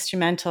also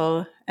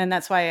instrumental, and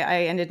that's why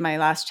I ended my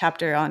last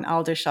chapter on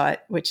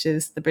Aldershot, which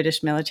is the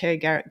British military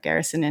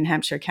garrison in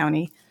Hampshire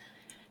County,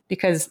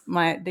 because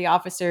the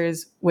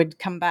officers would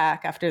come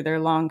back after their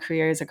long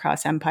careers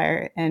across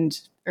Empire,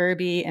 and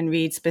Irby and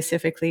Reed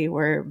specifically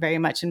were very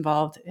much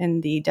involved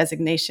in the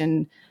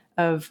designation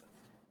of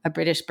a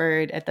British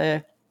bird at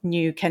the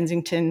new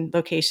Kensington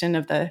location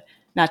of the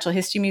Natural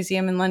History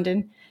Museum in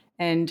London,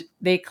 and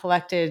they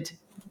collected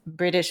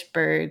British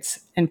birds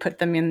and put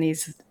them in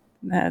these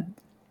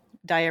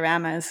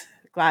dioramas,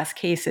 glass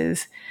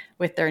cases,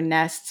 with their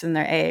nests and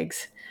their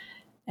eggs.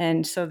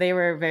 And so they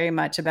were very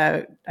much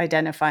about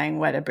identifying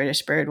what a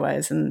British bird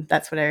was. And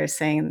that's what I was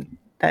saying,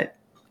 that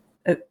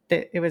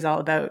it was all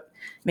about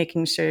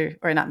making sure,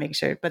 or not making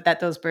sure, but that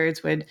those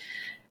birds would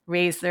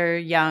raise their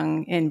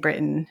young in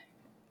Britain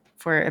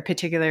for a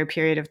particular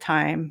period of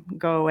time,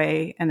 go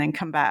away, and then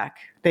come back.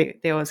 They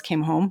always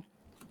came home.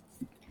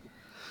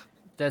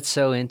 That's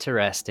so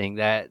interesting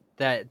that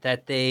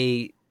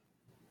the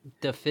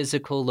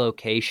physical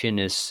location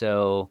is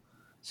so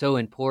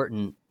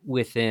important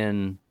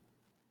within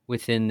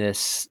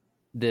this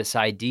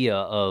idea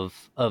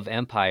of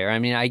empire. I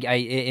mean,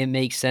 it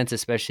makes sense,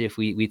 especially if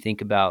we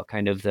think about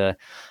kind of the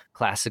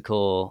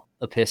classical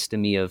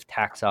episteme of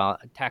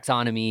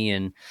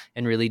taxonomy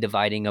and really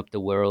dividing up the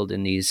world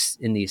in these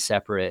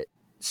separate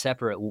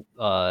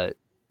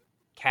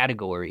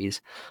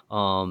categories.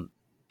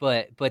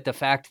 But the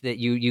fact that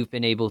you've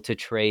been able to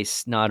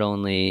trace not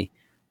only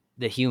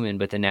the human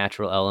but the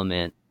natural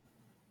element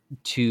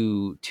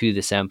to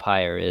this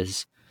empire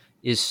is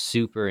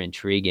super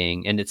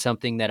intriguing, and it's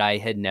something that I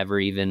had never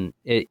even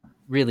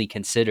really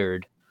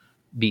considered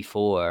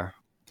before.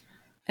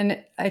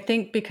 And I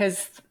think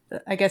because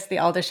I guess the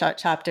Aldershot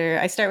chapter,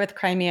 I start with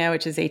Crimea,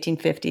 which is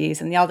 1850s,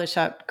 and the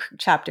Aldershot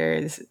chapter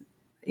is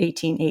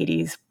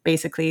 1880s,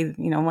 basically,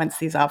 once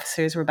these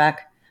officers were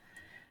back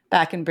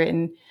in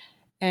Britain.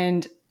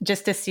 And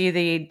just to see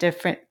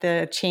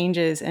the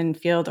changes in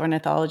field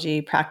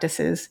ornithology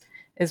practices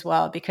as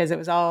well, because it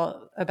was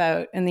all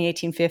about, in the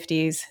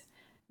 1850s,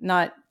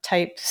 not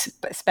type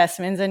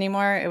specimens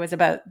anymore. It was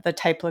about the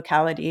type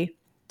locality.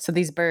 So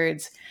these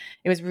birds,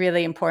 it was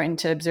really important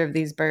to observe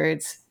these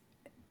birds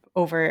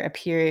over a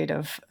period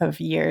of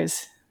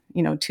years,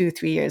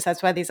 2-3 years.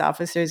 That's why these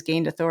officers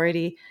gained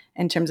authority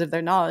in terms of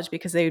their knowledge,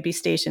 because they would be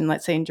stationed,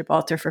 let's say, in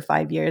Gibraltar for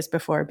 5 years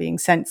before being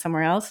sent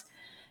somewhere else.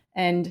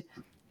 And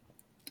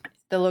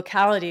the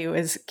locality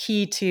was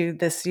key to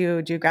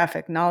the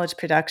geographic knowledge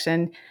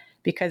production,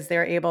 because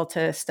they're able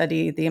to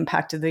study the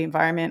impact of the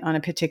environment on a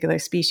particular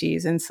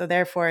species. And so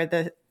therefore,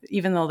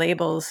 even the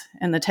labels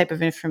and the type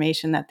of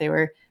information that they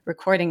were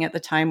recording at the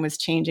time was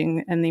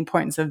changing, and the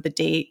importance of the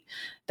date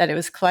that it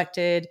was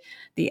collected,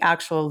 the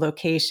actual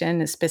location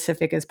as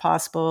specific as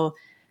possible,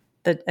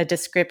 a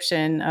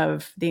description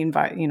of the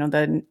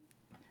environment,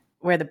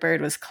 where the bird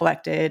was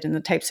collected and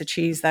the types of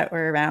trees that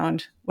were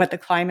around, what the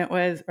climate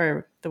was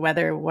or the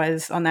weather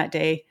was on that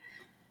day.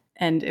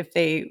 And if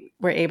they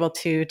were able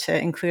to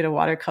include a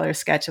watercolor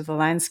sketch of the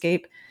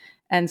landscape.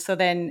 And so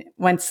then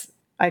once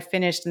I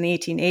finished in the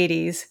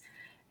 1880s,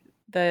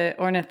 the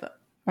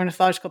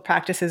ornithological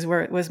practices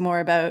was more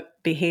about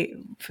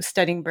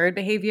studying bird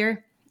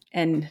behavior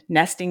and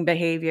nesting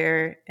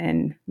behavior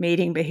and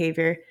mating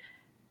behavior,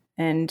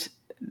 and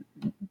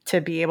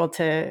to be able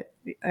to,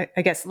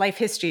 I guess, life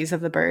histories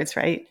of the birds,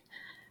 right?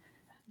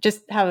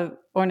 Just how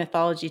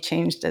ornithology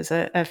changed as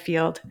a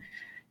field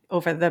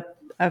over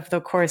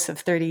the course of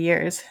 30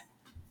 years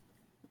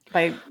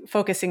by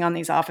focusing on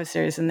these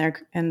officers and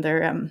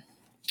their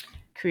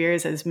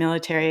careers as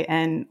military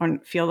and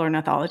field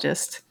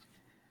ornithologists.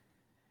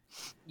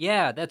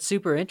 Yeah, that's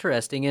super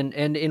interesting. And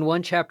in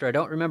one chapter, I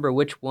don't remember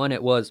which one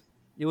it was.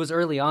 It was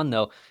early on,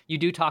 though. You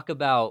do talk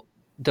about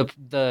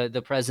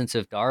the presence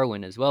of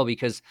Darwin as well,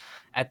 because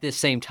at this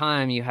same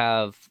time you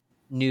have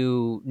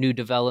new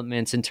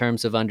developments in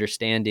terms of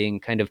understanding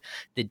kind of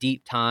the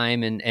deep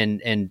time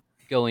and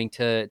going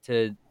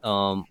to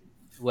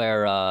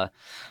where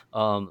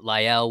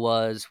Lyell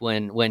was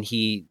when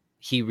he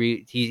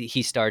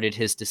started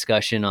his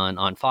discussion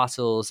on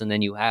fossils, and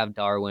then you have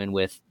Darwin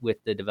with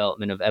the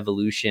development of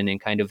evolution and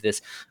kind of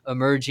this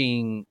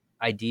emerging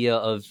idea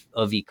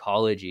of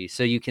ecology.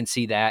 So you can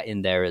see that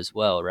in there as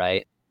well,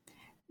 right?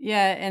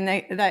 Yeah, and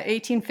that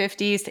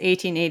 1850s to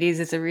 1880s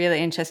is a really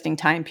interesting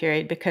time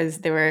period because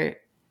there were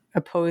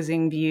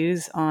opposing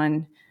views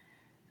on,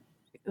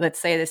 let's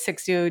say, the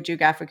 6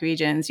 geographic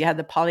regions. You had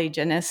the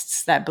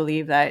polygenists that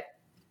believe that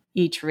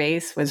each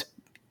race was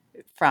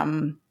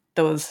from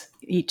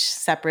each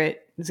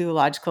separate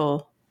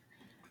zoological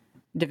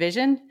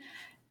division.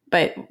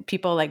 But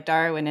people like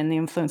Darwin and the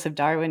influence of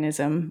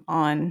Darwinism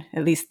on,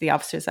 at least the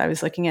officers I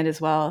was looking at as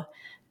well,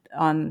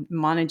 on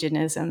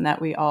monogenism,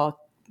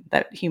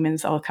 that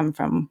humans all come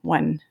from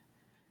one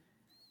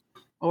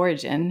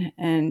origin.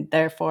 And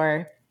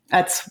therefore,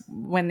 that's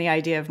when the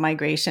idea of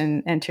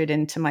migration entered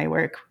into my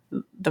work,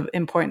 the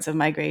importance of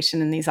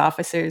migration and these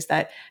officers,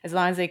 that as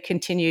long as they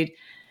continued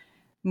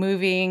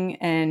moving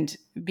and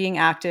being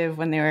active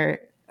when they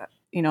were,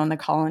 in the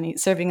colony,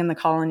 serving in the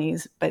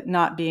colonies, but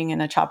not being in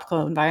a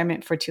tropical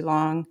environment for too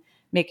long,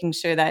 making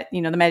sure that,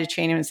 the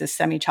Mediterranean is a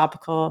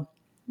semi-tropical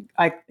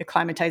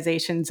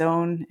acclimatization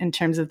zone in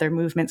terms of their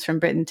movements from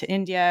Britain to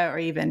India, or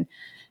even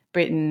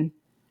Britain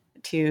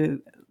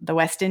to the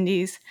West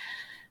Indies.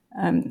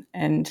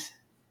 And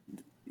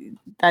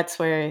that's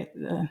where,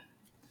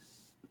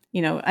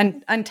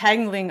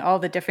 untangling all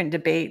the different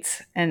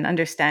debates and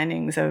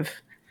understandings of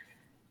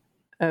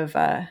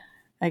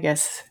I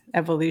guess,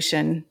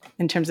 evolution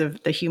in terms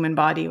of the human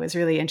body was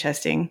really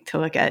interesting to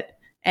look at,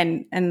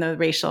 and the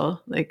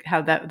racial, like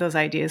how those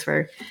ideas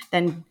were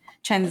then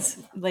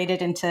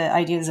translated into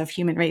ideas of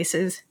human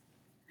races.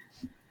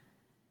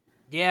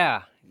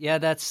 Yeah,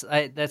 that's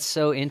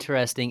so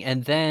interesting.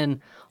 And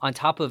then on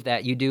top of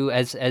that, you do,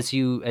 as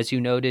you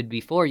noted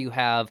before, you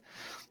have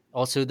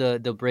also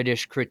the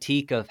British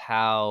critique of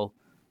how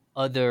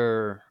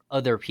other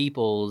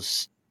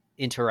peoples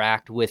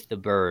interact with the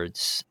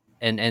birds.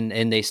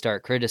 And they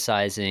start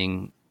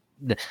criticizing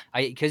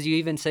because you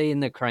even say in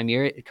the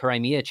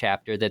Crimea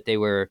chapter that they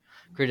were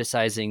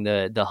criticizing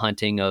the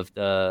hunting of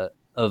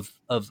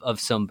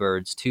some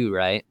birds too,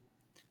 right?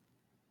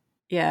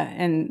 Yeah,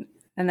 and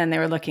then they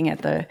were looking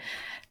at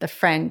the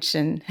French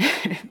and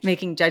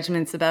making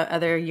judgments about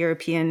other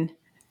European,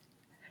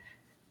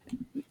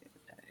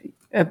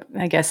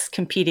 I guess,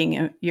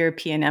 competing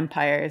European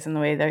empires and the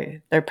way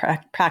their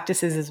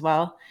practices as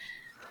well.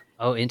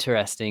 Oh,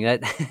 interesting.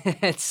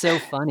 That's so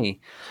funny.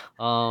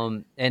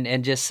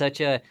 And just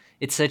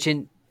it's such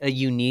a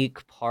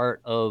unique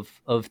part of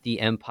the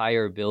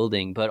empire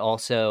building, but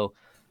also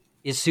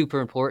is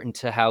super important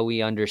to how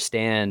we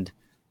understand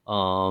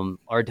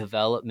our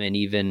development,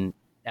 even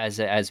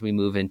as we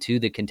move into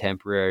the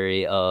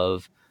contemporary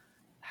of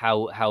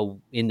how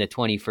in the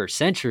 21st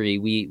century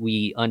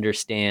we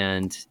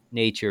understand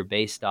nature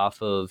based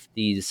off of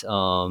these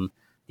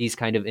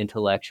kind of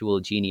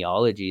intellectual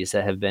genealogies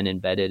that have been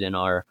embedded in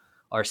our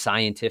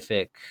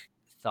scientific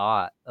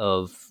thought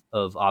of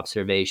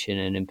observation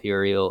and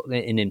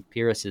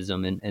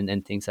empiricism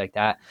and things like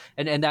that.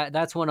 And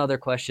that's one other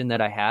question that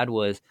I had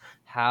was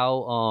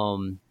how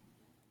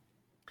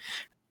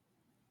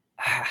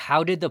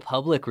did the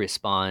public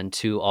respond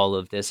to all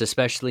of this,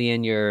 especially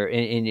in your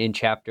in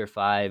chapter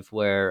 5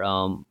 where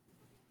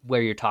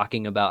you're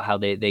talking about how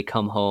they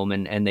come home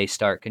and they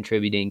start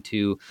contributing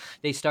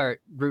they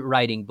start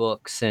writing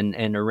books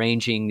and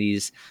arranging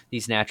these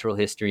natural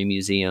history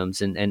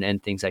museums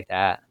and things like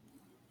that?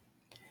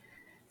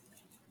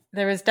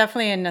 There was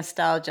definitely a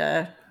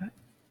nostalgia.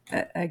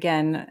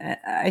 Again,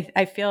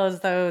 I feel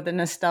as though the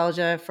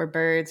nostalgia for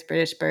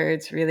British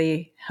birds,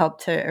 really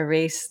helped to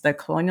erase the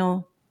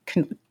colonial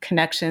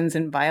connections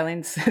and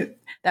violence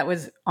that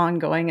was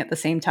ongoing at the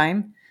same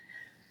time.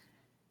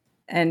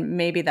 And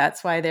maybe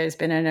that's why there's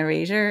been an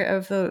erasure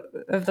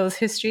of those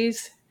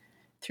histories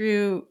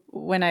through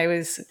when I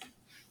was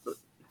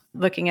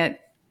looking at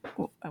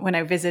when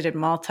I visited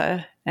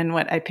Malta and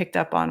what I picked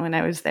up on when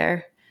I was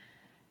there.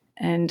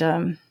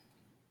 And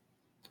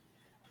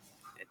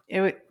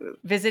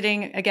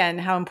visiting again,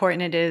 how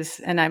important it is.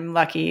 And I'm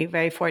lucky,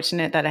 very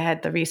fortunate that I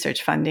had the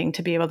research funding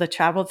to be able to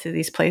travel to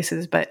these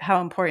places, but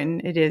how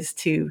important it is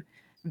to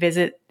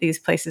visit these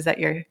places that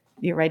you're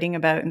writing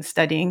about and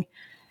studying.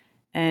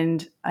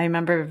 And I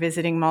remember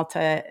visiting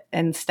Malta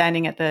and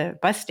standing at the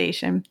bus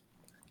station,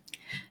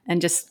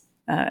 and just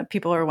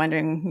people were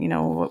wondering,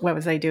 what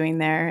was I doing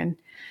there?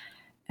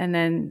 And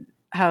then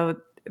how,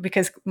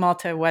 because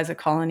Malta was a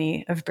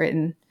colony of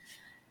Britain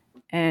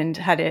and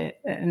had an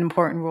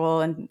important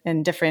role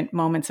in different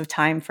moments of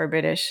time for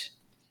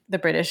the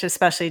British,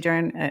 especially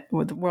during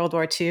World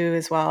War II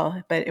as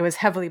well. But it was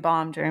heavily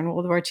bombed during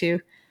World War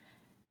II.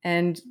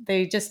 And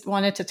they just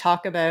wanted to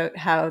talk about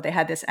how they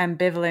had this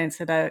ambivalence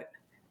about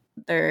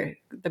the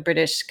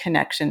British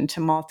connection to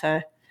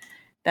Malta,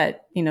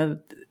 that,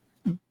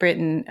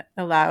 Britain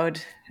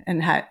allowed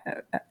and had,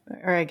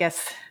 or I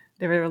guess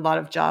there were a lot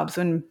of jobs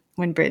when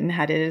Britain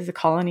had it as a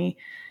colony.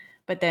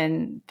 But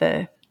then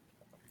the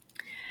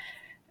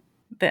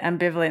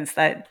ambivalence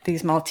that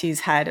these Maltese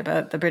had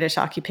about the British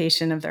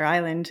occupation of their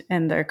island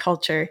and their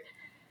culture.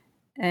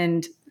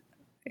 And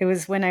it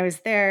was when I was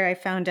there, I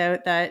found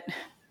out that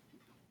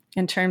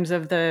in terms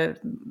of the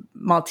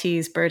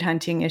Maltese bird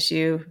hunting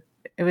issue,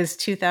 it was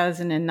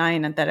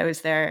 2009 that I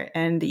was there,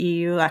 and the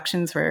EU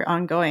elections were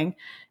ongoing.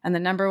 And the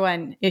number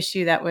one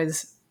issue that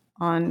was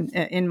on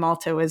in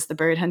Malta was the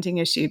bird hunting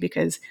issue,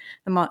 because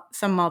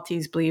some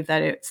Maltese believe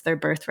that it's their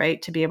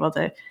birthright to be able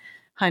to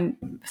hunt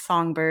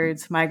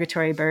songbirds,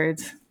 migratory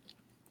birds.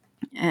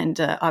 And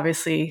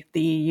obviously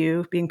the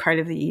EU, being part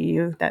of the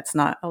EU, that's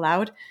not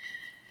allowed.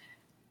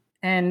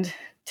 And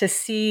to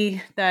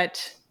see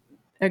that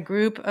a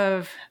group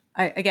of,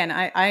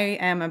 I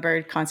am a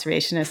bird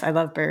conservationist. I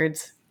love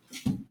birds,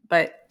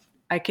 but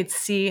I could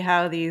see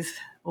how these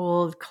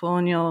old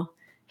colonial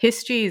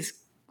histories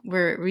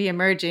were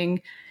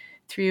reemerging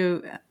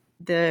through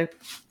the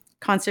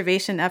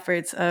conservation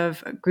efforts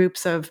of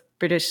groups of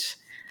British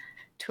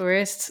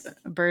tourists,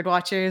 bird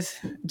watchers,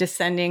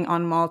 descending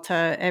on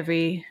Malta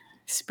every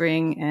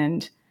spring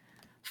and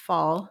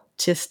fall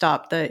to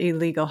stop the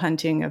illegal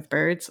hunting of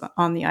birds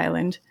on the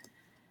island.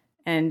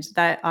 And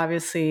that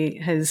obviously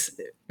has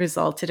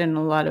resulted in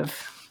a lot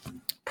of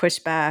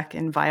pushback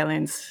and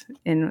violence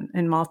in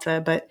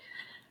Malta. But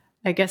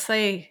I guess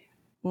I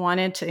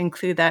wanted to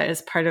include that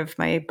as part of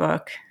my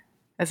book,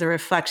 as a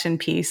reflection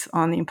piece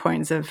on the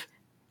importance of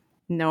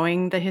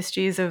knowing the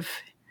histories of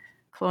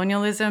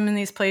colonialism in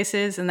these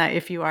places, and that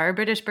if you are a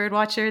British bird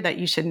watcher, that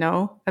you should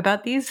know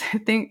about these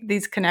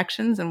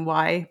connections, and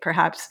why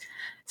perhaps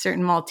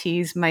certain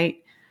Maltese might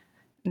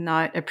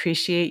not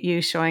appreciate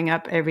you showing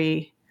up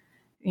every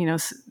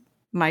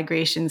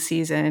migration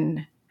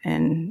season,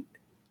 and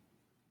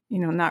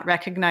not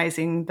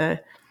recognizing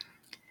the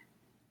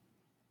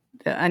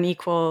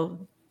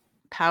unequal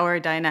power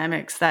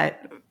dynamics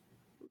that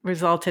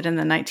resulted in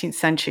the 19th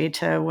century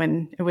to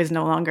when it was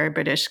no longer a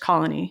British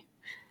colony.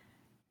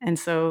 And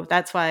so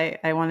that's why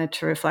I wanted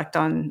to reflect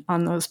on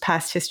those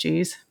past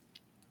histories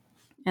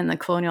and the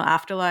colonial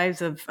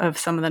afterlives of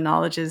some of the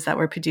knowledges that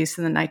were produced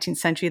in the 19th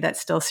century that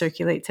still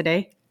circulate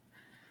today.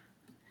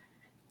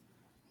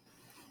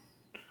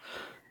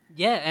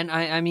 Yeah, and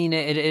I mean,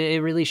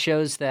 it really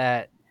shows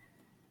that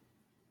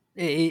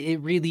it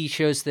really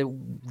shows that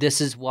this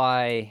is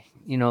why,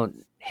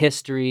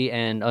 history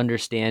and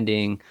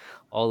understanding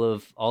all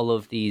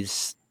of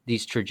these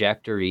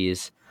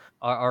trajectories,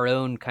 our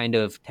own kind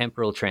of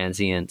temporal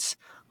transients,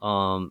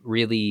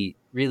 really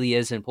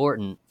is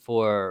important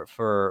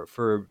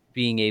for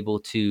being able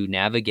to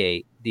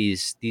navigate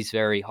these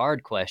very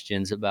hard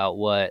questions about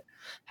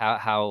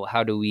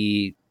how do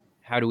we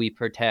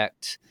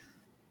protect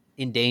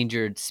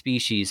endangered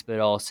species, but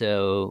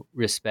also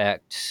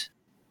respect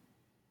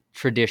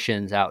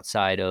traditions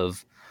outside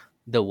of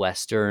the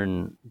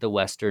Western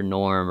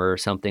norm, or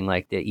something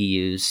like the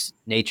EU's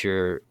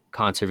nature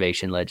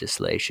conservation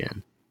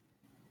legislation.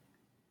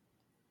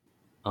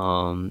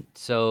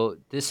 So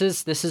this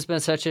has been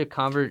such a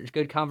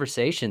good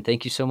conversation.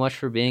 Thank you so much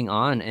for being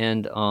on.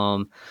 And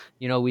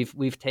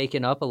we've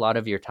taken up a lot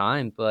of your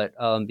time, but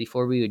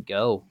before we would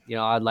go,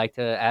 I'd like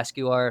to ask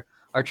you our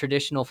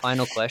traditional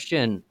final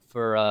question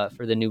for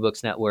the New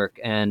Books Network,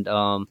 and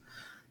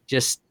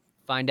just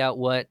find out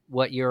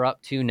what you're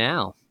up to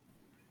now.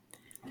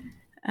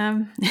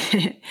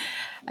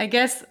 I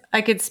guess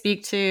I could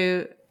speak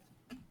to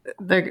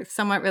the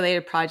somewhat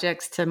related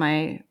projects to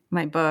my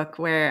book,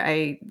 where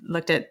I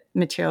looked at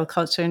material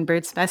culture and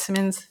bird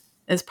specimens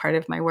as part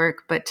of my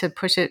work, but to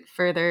push it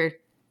further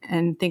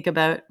and think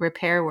about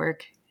repair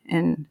work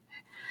and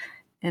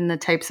in the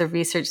types of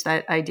research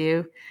that I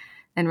do,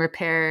 and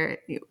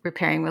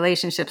repairing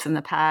relationships in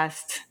the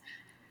past,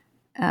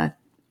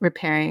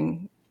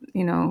 repairing,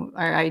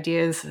 our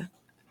ideas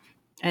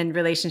and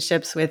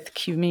relationships with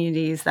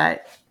communities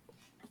that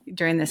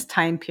during this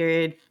time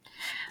period,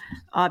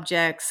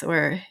 objects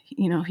or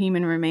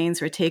human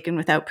remains were taken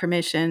without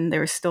permission, they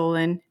were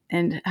stolen,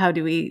 and how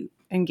do we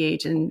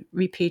engage in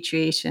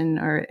repatriation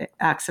or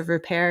acts of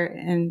repair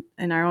in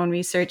our own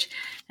research.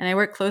 And I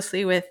work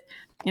closely with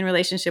in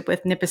relationship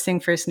with Nipissing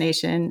First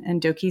Nation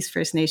and Dokis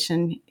First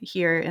Nation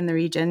here in the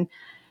region,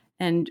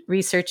 and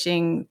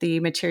researching the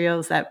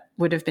materials that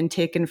would have been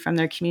taken from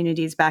their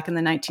communities back in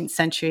the 19th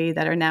century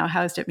that are now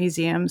housed at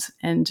museums,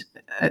 and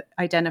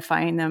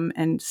identifying them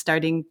and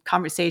starting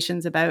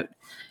conversations about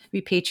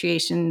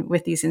repatriation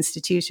with these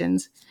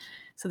institutions.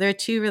 So there are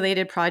two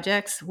related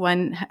projects.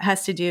 One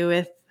has to do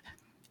with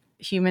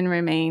human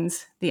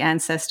remains, the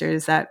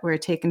ancestors that were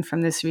taken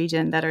from this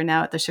region that are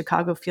now at the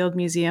Chicago Field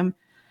Museum.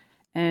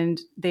 And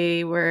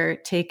they were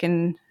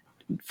taken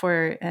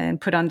for and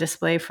put on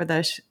display for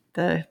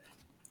the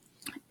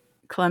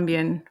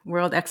Columbian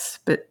World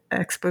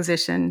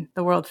Exposition,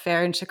 the World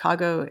Fair in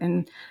Chicago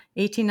in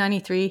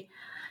 1893,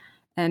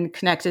 and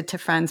connected to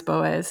Franz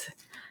Boas.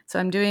 So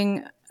I'm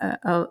doing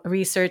a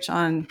research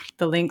on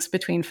the links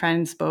between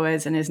Franz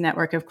Boas and his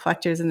network of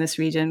collectors in this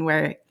region,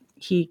 where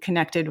he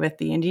connected with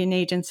the Indian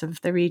agents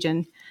of the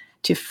region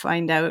to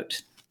find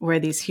out where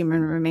these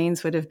human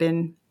remains would have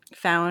been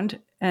found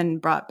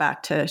and brought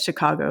back to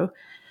Chicago.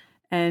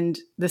 And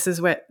this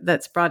is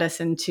that's brought us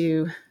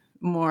into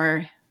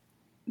more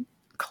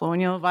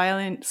colonial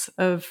violence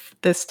of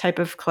this type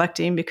of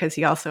collecting, because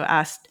he also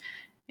asked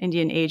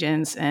Indian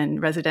agents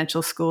and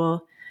residential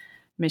school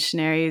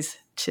missionaries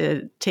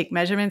to take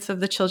measurements of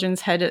the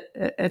children's head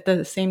at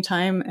the same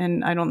time.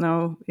 And I don't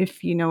know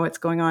if you know what's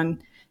going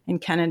on in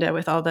Canada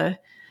with all the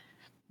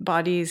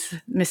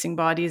missing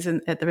bodies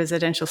at the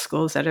residential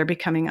schools that are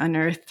becoming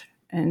unearthed,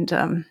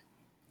 and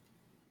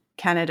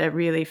Canada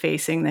really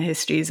facing the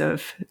histories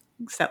of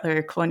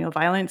settler colonial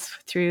violence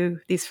through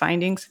these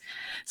findings.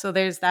 So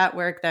there's that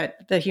work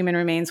that the human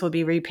remains will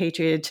be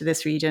repatriated to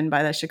this region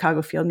by the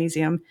Chicago Field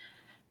Museum,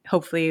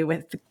 hopefully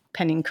with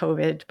pending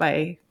COVID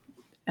by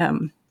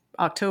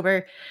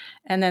October.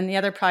 And then the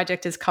other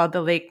project is called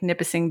the Lake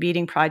Nipissing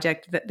Beading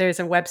Project. There's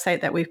a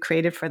website that we've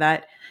created for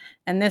that.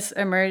 And this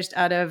emerged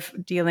out of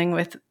dealing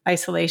with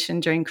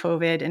isolation during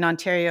COVID. In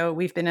Ontario,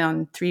 we've been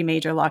on 3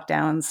 major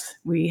lockdowns.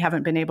 We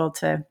haven't been able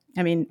to,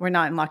 we're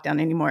not in lockdown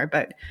anymore,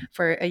 but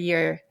for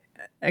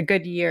a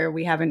good year,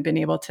 we haven't been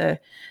able to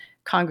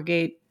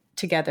congregate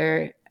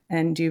together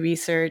and do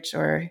research,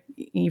 or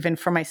even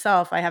for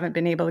myself, I haven't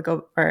been able to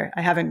go, or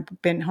I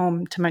haven't been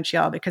home to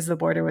Montreal because the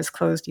border was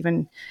closed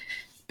even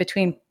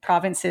between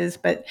provinces.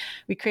 But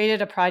we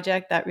created a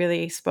project that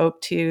really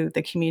spoke to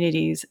the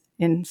communities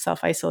in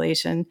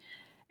self-isolation,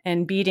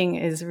 and beading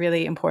is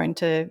really important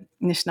to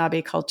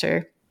Anishinaabe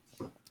culture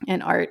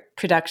and art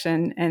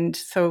production. And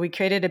so we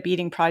created a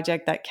beading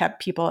project that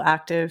kept people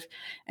active,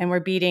 and we're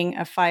beading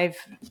a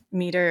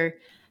 5-meter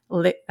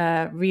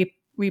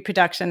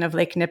reproduction of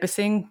Lake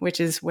Nipissing, which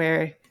is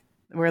where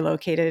we're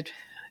located.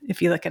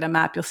 If you look at a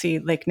map, you'll see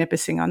Lake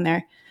Nipissing on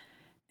there.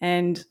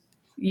 And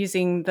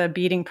using the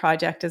beading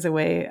project as a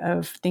way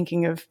of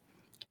thinking of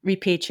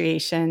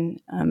repatriation,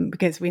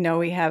 because we know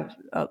we have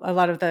a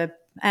lot of the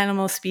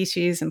animal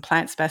species and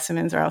plant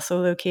specimens are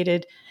also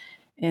located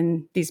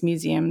in these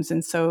museums.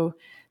 And so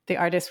the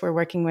artist we're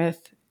working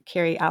with,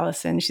 Carrie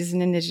Allison, she's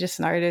an Indigenous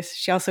artist.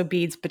 She also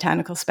beads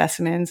botanical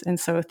specimens. And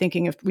so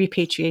thinking of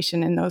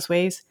repatriation in those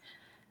ways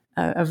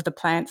of the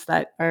plants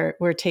that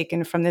were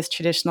taken from this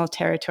traditional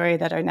territory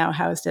that are now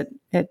housed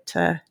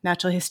at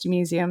natural history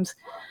museums.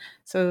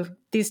 So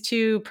these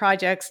two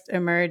projects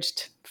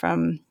emerged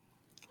from,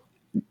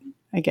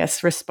 I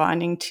guess,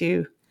 responding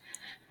to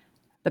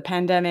the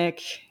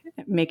pandemic,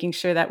 making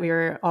sure that we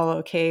were all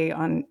okay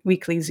on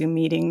weekly Zoom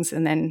meetings,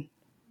 and then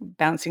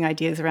bouncing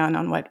ideas around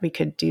on what we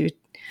could do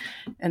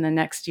in the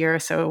next year or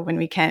so when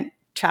we can't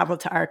travel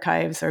to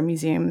archives or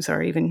museums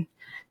or even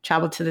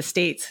travel to the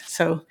States.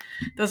 So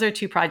those are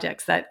two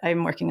projects that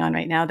I'm working on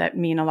right now that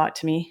mean a lot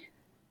to me.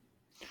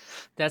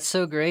 That's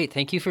so great.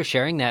 Thank you for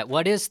sharing that.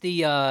 What is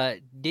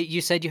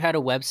you said you had a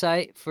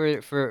website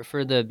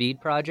for the bead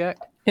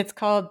project? It's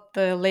called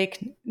the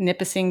Lake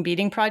Nipissing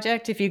Beading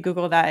Project. If you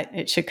Google that,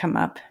 it should come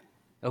up.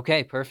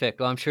 Okay, perfect.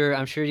 Well, I'm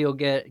sure you'll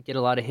get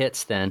a lot of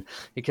hits then,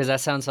 because that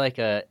sounds like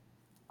a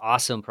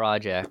awesome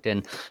project.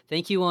 And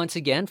thank you once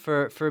again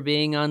for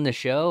being on the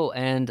show.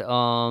 And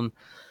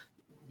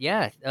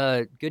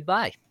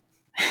goodbye.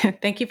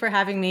 Thank you for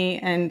having me.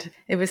 And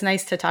it was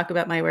nice to talk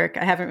about my work.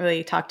 I haven't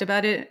really talked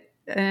about it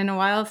in a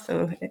while.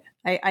 So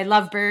I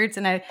love birds,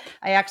 and I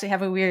actually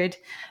have a weird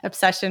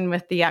obsession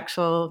with the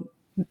actual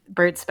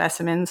bird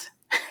specimens.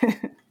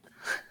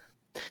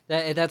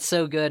 That's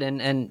so good,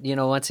 and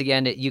once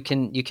again, you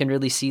can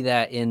really see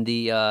that in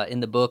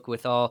the book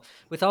with all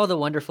the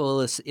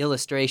wonderful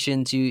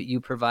illustrations you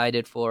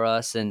provided for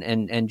us,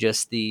 and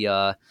just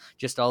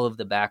all of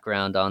the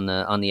background on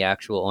the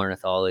actual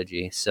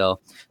ornithology. So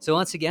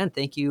once again,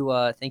 thank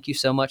you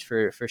so much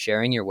for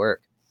sharing your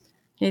work.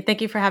 Okay,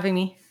 thank you for having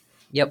me.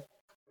 Yep.